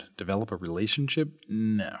head, develop a relationship?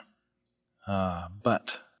 No.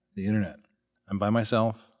 But the internet. I'm by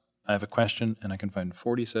myself, I have a question, and I can find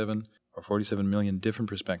 47 million different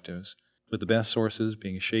perspectives, with the best sources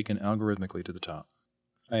being shaken algorithmically to the top.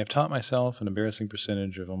 I have taught myself an embarrassing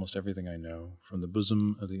percentage of almost everything I know from the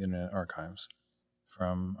bosom of the internet archives.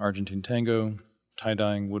 From Argentine tango,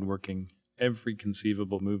 tie-dyeing, woodworking, every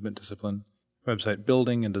conceivable movement discipline, website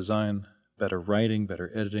building and design, better writing,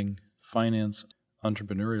 better editing, finance,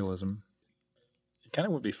 entrepreneurialism. It kind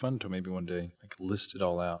of would be fun to maybe one day, like, list it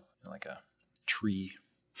all out like a tree.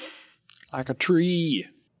 Like a tree!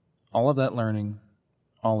 All of that learning,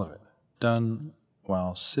 all of it, done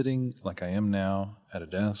while sitting like I am now at a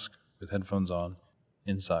desk with headphones on,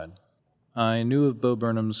 inside. I knew of Bo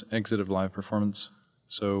Burnham's exit of live performance,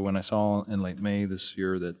 so when I saw in late May this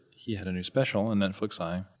year that he had a new special on Netflix,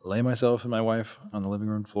 I lay myself and my wife on the living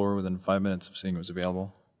room floor within 5 minutes of seeing it was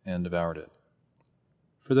available and devoured it.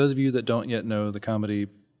 For those of you that don't yet know the comedy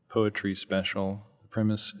poetry special, the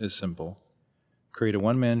premise is simple. Create a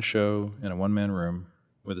one-man show in a one-man room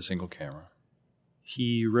with a single camera.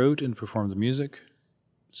 He wrote and performed the music,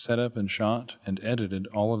 set up and shot and edited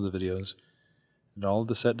all of the videos, did all of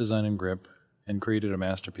the set design and grip, and created a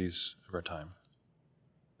masterpiece of our time.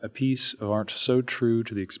 A piece of art so true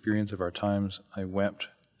to the experience of our times, I wept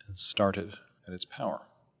and started at its power.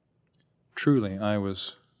 Truly, I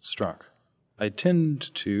was struck. I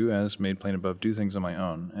tend to, as made plain above, do things on my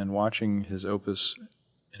own, and watching his opus,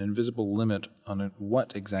 an invisible limit on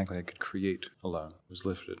what exactly I could create alone was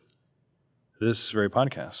lifted. This very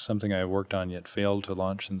podcast, something I have worked on yet failed to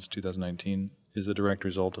launch since 2019, is a direct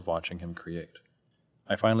result of watching him create.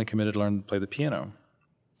 I finally committed to learn to play the piano,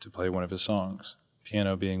 to play one of his songs,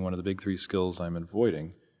 piano being one of the big three skills I'm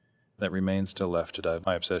avoiding that remains still left to dive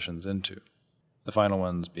my obsessions into, the final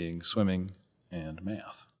ones being swimming and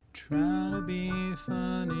math. Try to be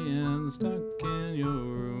funny and stuck in your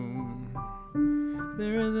room.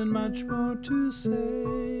 There isn't much more to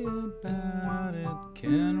say about it.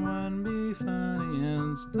 Can one be funny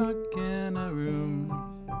and stuck in a room?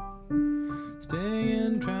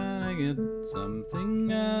 Staying, trying to get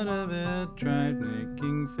something out of it. Try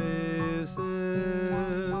making faces,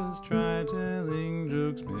 try telling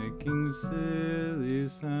jokes, making silly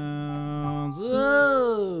sounds.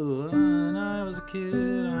 Oh, when I was a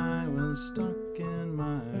kid, I was stuck in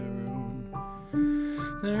my room.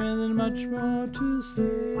 There isn't much more to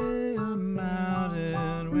say about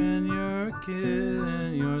it when you're a kid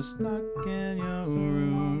and you're stuck in your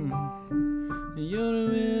room. You're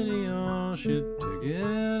doing your shit to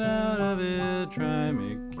get out of it. Try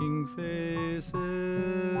making faces,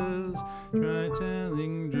 try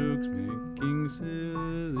telling jokes, making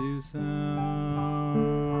silly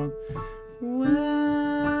sounds.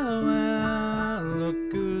 Well,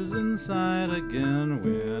 look who's inside again.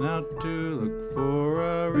 Went out to look for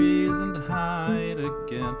a reason to hide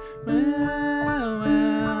again. Well,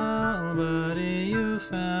 buddy, you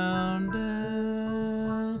found it.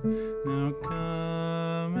 Now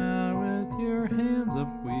come out with your hands up,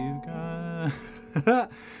 we've got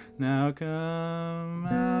Now come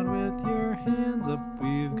out with your hands up,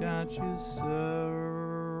 we've got you surrounded.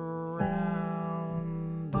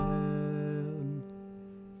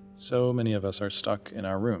 So many of us are stuck in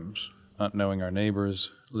our rooms, not knowing our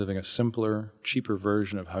neighbors, living a simpler, cheaper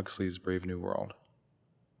version of Huxley's Brave New World.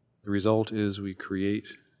 The result is we create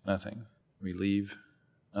nothing. We leave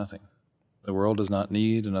nothing. The world does not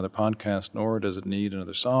need another podcast, nor does it need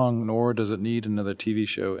another song, nor does it need another TV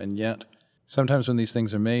show, and yet, sometimes when these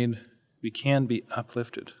things are made, we can be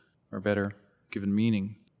uplifted, or better, given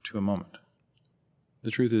meaning to a moment. The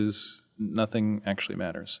truth is, nothing actually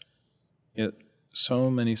matters. Yet, so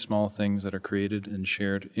many small things that are created and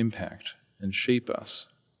shared impact and shape us,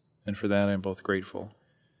 and for that I am both grateful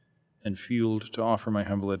and fueled to offer my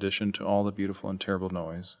humble addition to all the beautiful and terrible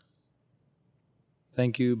noise.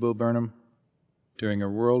 Thank you, Bo Burnham. During a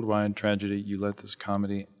worldwide tragedy, you let this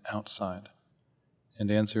comedy outside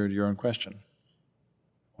and answered your own question.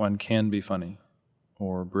 One can be funny,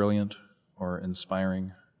 or brilliant, or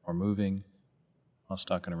inspiring, or moving, while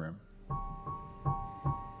stuck in a room.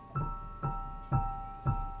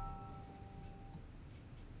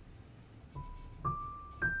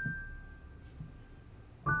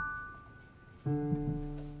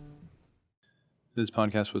 This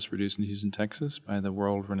podcast was produced in Houston, Texas by the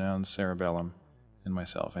world-renowned Sarah Bellum and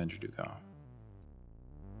myself, Andrew Dugas.